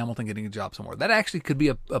like Billy Hamilton getting a job somewhere? That actually could be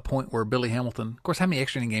a point where Billy Hamilton, of course, how many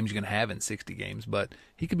extra inning games are you going to have in 60 games? But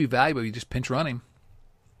he could be valuable. You just pinch run him.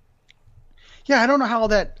 Yeah, I don't know how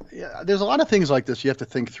that. There's a lot of things like this you have to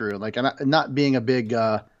think through. Like, not being a big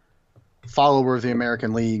follower of the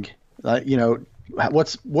American League. What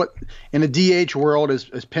in a DH world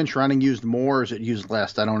is pinch running used more, or is it used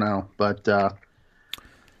less? I don't know, but I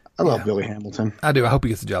love Billy Hamilton. I do. I hope he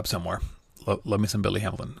gets a job somewhere. Love me some Billy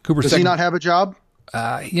Hamilton. Cooper. Does he not have a job?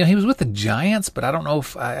 He was with the Giants, but I don't know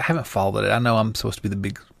if I haven't followed it. I know I'm supposed to be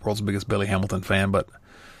the world's biggest Billy Hamilton fan, but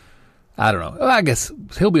I don't know. I guess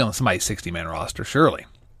he'll be on somebody's 60-man roster, surely.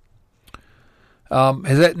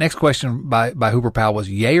 That next question by Hooper Powell was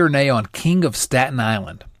yay or nay on King of Staten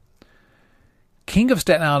Island. King of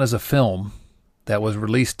Staten Island is a film that was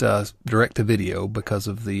released direct to video because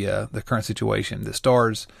of the current situation that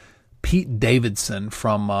stars Pete Davidson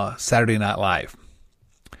from Saturday Night Live.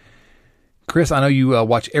 Chris, I know you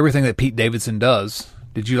watch everything that Pete Davidson does.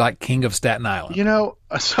 Did you like King of Staten Island?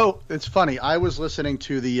 So it's funny. I was listening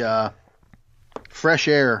to the Fresh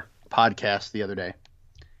Air podcast the other day.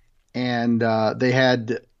 And they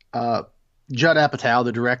had Judd Apatow,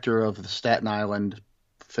 the director of the Staten Island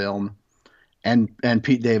film, and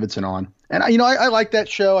Pete Davidson on. And I like that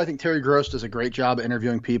show. I think Terry Gross does a great job of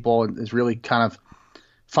interviewing people and is really kind of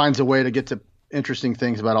finds a way to get to interesting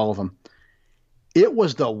things about all of them. It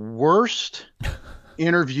was the worst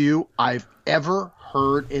interview I've ever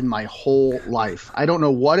heard in my whole life. I don't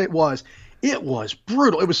know what it was. It was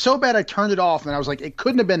brutal. It was so bad I turned it off, and I was like, it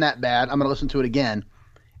couldn't have been that bad. I'm going to listen to it again.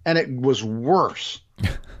 And it was worse.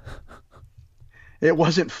 It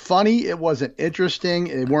wasn't funny. It wasn't interesting.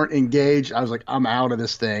 They weren't engaged. I was like, I'm out of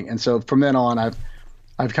this thing. And so from then on,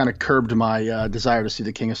 I've kind of curbed my desire to see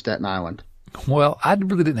The King of Staten Island. Well, I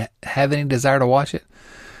really didn't have any desire to watch it,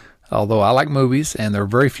 although I like movies, and there are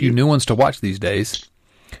very few new ones to watch these days.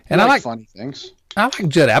 And I like funny things. I like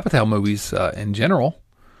Judd Apatow movies in general,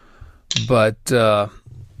 but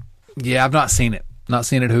I've not seen it. Not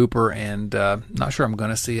seen it, Hooper, and not sure I'm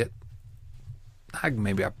going to see it.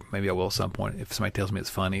 Maybe I will at some point if somebody tells me it's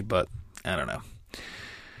funny, but I don't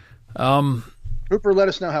know. Hooper, let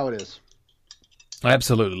us know how it is.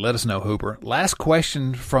 Absolutely. Let us know, Hooper. Last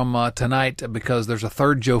question from tonight, because there's a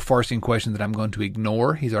third Joe Farsian question that I'm going to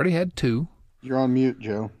ignore. He's already had two. You're on mute,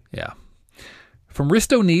 Joe. Yeah. From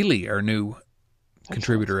Risto Neely, our new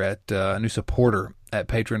contributor new supporter at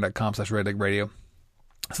patreon.com/redlegradio.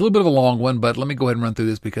 It's a little bit of a long one, but let me go ahead and run through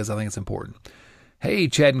this because I think it's important. Hey,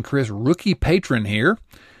 Chad and Chris, rookie patron here.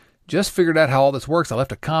 Just figured out how all this works. I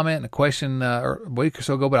left a comment and a question a week or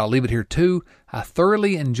so ago, but I'll leave it here too. I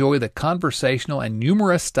thoroughly enjoy the conversational and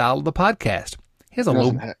humorous style of the podcast. He has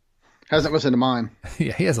a hasn't listened to mine.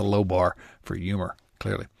 Yeah, he has a low bar for humor,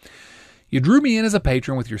 clearly. You drew me in as a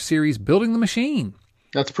patron with your series, Building the Machine.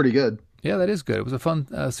 That's pretty good. Yeah, that is good. It was a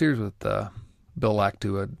fun series with Bill Lack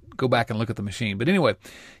to go back and look at the machine. But anyway,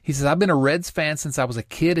 he says, I've been a Reds fan since I was a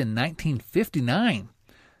kid in 1959.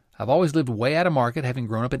 I've always lived way out of market, having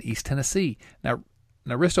grown up in East Tennessee. Now,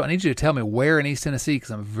 Risto, I need you to tell me where in East Tennessee,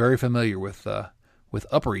 because I'm very familiar with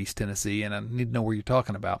Upper East Tennessee, and I need to know where you're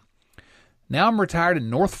talking about. Now I'm retired in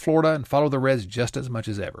North Florida and follow the Reds just as much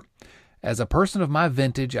as ever. As a person of my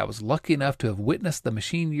vintage, I was lucky enough to have witnessed the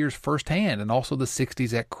machine years firsthand and also the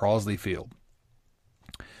 60s at Crosley Field.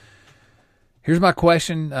 Here's my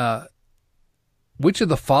question. Which of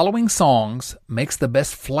the following songs makes the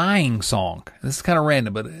best flying song? This is kind of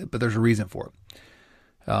random, but there's a reason for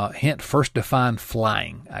it. Hint, first define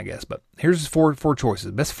flying, I guess. But here's four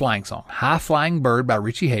choices. Best flying song. High Flying Bird by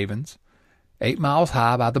Richie Havens. 8 Miles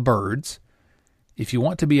High by the Byrds. If You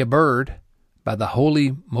Want to Be a Bird by the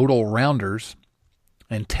Holy Modal Rounders.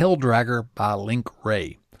 And Tail Dragger by Link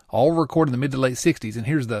Ray. All recorded in the mid to late 60s. And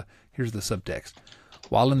here's the subtext.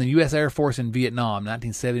 While in the U.S. Air Force in Vietnam,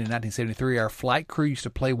 1970 and 1973, our flight crew used to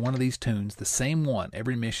play one of these tunes, the same one,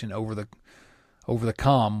 every mission over the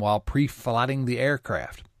comm while pre-flighting the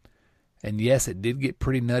aircraft. And yes, it did get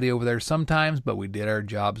pretty nutty over there sometimes, but we did our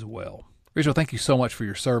jobs well. Rachel, thank you so much for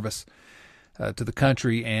your service to the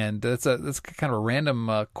country. And that's kind of a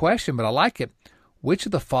random question, but I like it. Which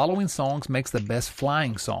of the following songs makes the best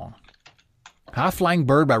flying song? High Flying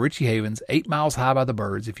Bird by Richie Havens, 8 Miles High by the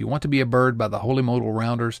Byrds, If You Want to Be a Bird by the Holy Modal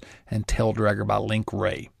Rounders, and Tail Dragger by Link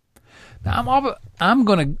Ray. Now, I'm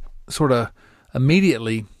going to sort of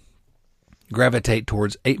immediately gravitate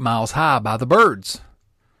towards 8 Miles High by the Byrds,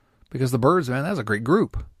 because the Byrds, man, that's a great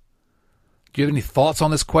group. Do you have any thoughts on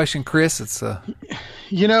this question, Chris? It's this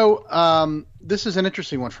is an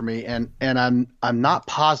interesting one for me, and I'm not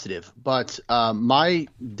positive, but my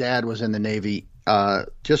dad was in the Navy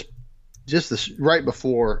just this right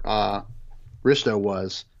before Risto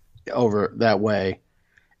was over that way.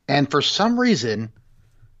 And for some reason,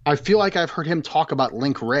 I feel like I've heard him talk about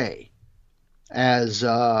Link Ray as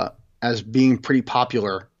being pretty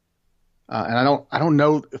popular. And I don't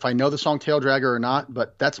know if I know the song Tail Dragger or not,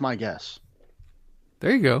 but that's my guess.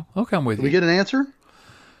 There you go. Okay, I'm with you. Did we get an answer?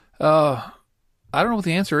 I don't know what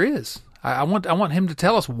the answer is. I want him to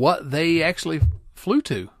tell us what they actually flew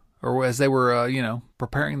to, or as they were,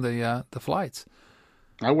 preparing the flights.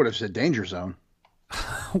 I would have said Danger Zone.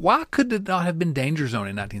 Why could it not have been Danger Zone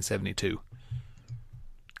in 1972?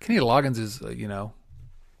 Kenny Loggins is,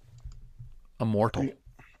 immortal.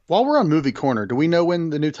 While we're on Movie Corner, do we know when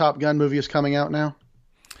the new Top Gun movie is coming out now?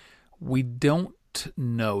 We don't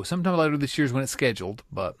know. Sometime later this year is when it's scheduled,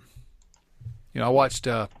 but, I watched,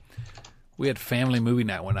 we had family movie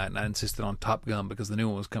night one night, and I insisted on Top Gun because the new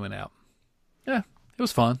one was coming out. Yeah, it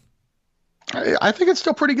was fun. I think it's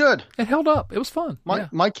still pretty good. It held up. It was fun.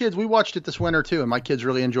 My kids, we watched it this winter too, and my kids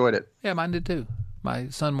really enjoyed it. Yeah, mine did too. My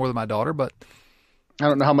son more than my daughter, but I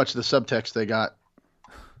don't know how much of the subtext they got.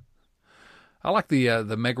 I like the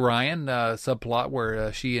Meg Ryan subplot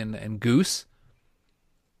where she and Goose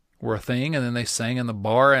were a thing, and then they sang in the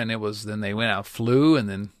bar, and then they went out, flew, and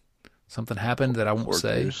then something happened that I won't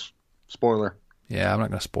say. Goose. Spoiler. Yeah, I'm not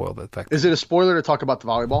going to spoil that fact. Is it a spoiler to talk about the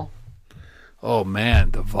volleyball? Oh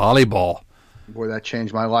man, the volleyball. Boy, that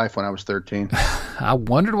changed my life when I was 13. I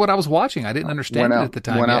wondered what I was watching. I didn't understand it at the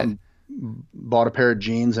time. Went out and bought a pair of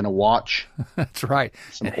jeans and a watch. That's right.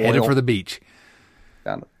 And headed for the beach.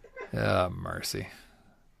 Got it. Oh, mercy.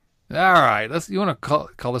 All right. You want to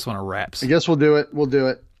call this one a wraps? I guess we'll do it.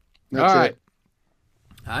 That's all right. it.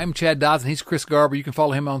 I'm Chad Dodson. He's Chris Garber. You can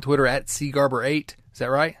follow him on Twitter at cgarber8. Is that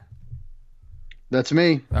right? That's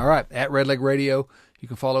me. All right. At Red Leg Radio. You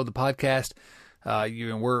can follow the podcast.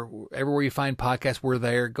 We're everywhere you find podcasts, we're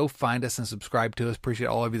there. Go find us and subscribe to us. Appreciate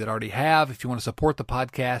all of you that already have. If you want to support the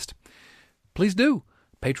podcast, please do.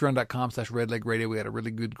 Patreon.com/RedLegRadio. We got a really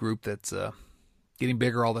good group that's getting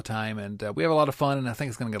bigger all the time, and we have a lot of fun, and I think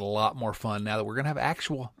it's going to get a lot more fun now that we're going to have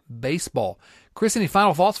actual baseball. Chris, any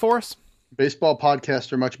final thoughts for us? Baseball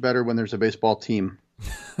podcasts are much better when there's a baseball team.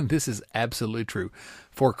 This is absolutely true.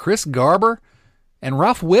 For Chris Garber and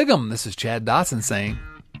Ralph Wiggum, this is Chad Dotson saying,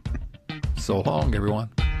 so long, everyone.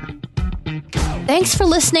 Thanks for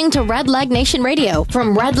listening to Red Leg Nation Radio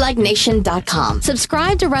from RedLegNation.com.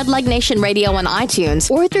 Subscribe to Red Leg Nation Radio on iTunes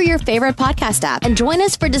or through your favorite podcast app, and join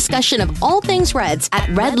us for discussion of all things Reds at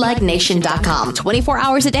RedLegNation.com. 24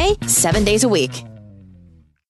 hours a day, 7 days a week.